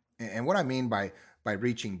back. And what I mean by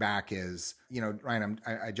reaching back is, Ryan,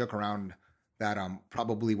 I joke around that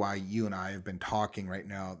probably why you and I have been talking right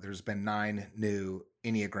now. There's been 9 new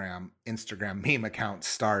Enneagram Instagram meme accounts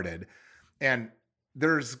started. And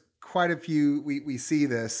there's quite a few, we see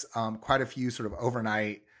this, quite a few sort of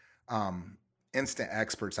overnight instant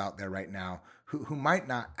experts out there right now who might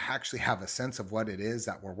not actually have a sense of what it is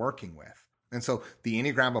that we're working with. And so the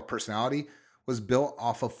Enneagram of Personality was built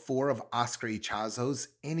off of 4 of Oscar Ichazo's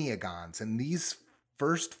Enneagons. And these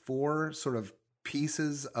first 4 sort of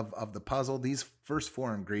pieces of the puzzle, these first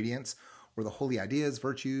 4 ingredients were the holy ideas,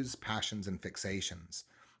 virtues, passions, and fixations.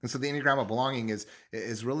 And so the Enneagram of Belonging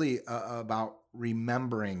is really about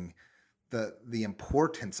remembering the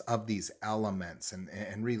importance of these elements and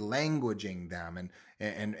relanguaging them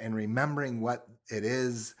and remembering what it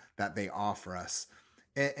is that they offer us.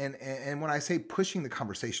 And when I say pushing the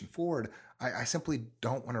conversation forward, I simply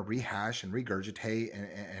don't want to rehash and regurgitate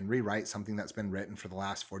and rewrite something that's been written for the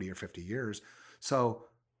last 40 or 50 years. So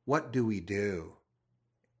what do we do?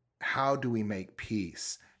 How do we make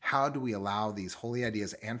peace? How do we allow these holy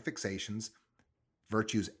ideas and fixations,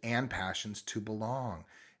 virtues and passions to belong?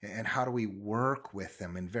 And how do we work with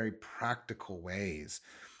them in very practical ways?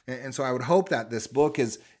 And so I would hope that this book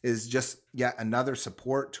is just yet another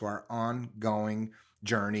support to our ongoing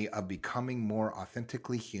journey of becoming more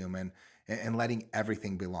authentically human and letting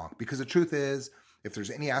everything belong. Because the truth is, if there's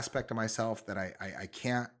any aspect of myself that I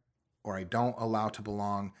can't or I don't allow to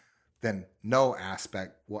belong, then no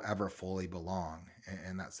aspect will ever fully belong.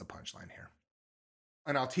 And that's the punchline here.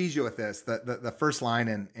 And I'll tease you with this. The first line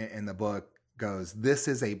in the book goes, "This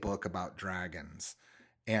is a book about dragons."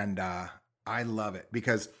 And I love it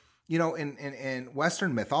because, in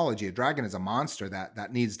Western mythology, a dragon is a monster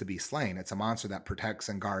that needs to be slain. It's a monster that protects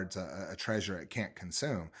and guards a treasure it can't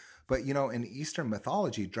consume. But, in Eastern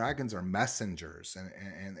mythology, dragons are messengers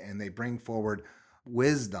and they bring forward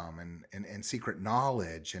wisdom and secret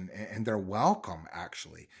knowledge and they're welcome,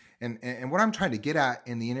 actually. And what I'm trying to get at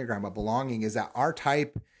in the Enneagram of Belonging is that our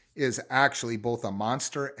type is actually both a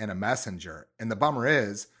monster and a messenger. And the bummer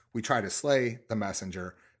is we try to slay the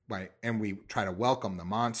messenger and we try to welcome the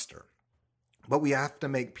monster. But we have to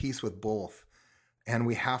make peace with both. And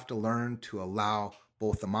we have to learn to allow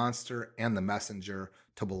both the monster and the messenger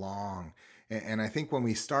to belong. And I think when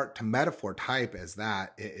we start to metaphor type as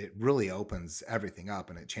that, it really opens everything up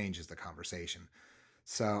and it changes the conversation.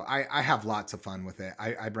 So I have lots of fun with it.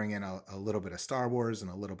 I bring in a little bit of Star Wars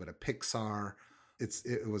and a little bit of Pixar.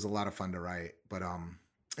 It was a lot of fun to write, but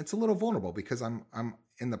it's a little vulnerable because I'm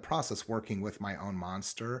in the process working with my own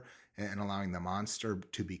monster and allowing the monster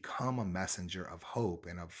to become a messenger of hope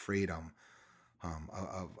and of freedom,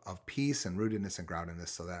 of peace and rootedness and groundedness,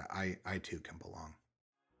 so that I too can belong.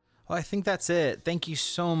 Well, I think that's it. Thank you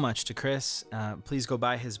so much to Chris. Please go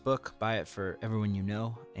buy his book. Buy it for everyone you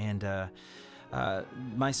know. And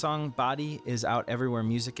my song Body is out everywhere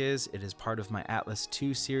music is. It is part of my Atlas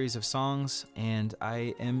 2 series of songs, and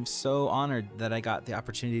I am so honored that I got the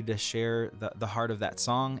opportunity to share the heart of that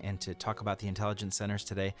song and to talk about the intelligence centers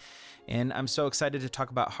today. And I'm so excited to talk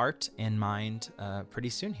about heart and mind pretty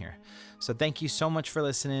soon here. So thank you so much for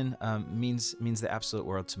listening. Means the absolute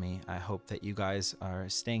world to me. I hope that you guys are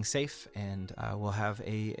staying safe and will have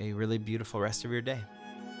a really beautiful rest of your day.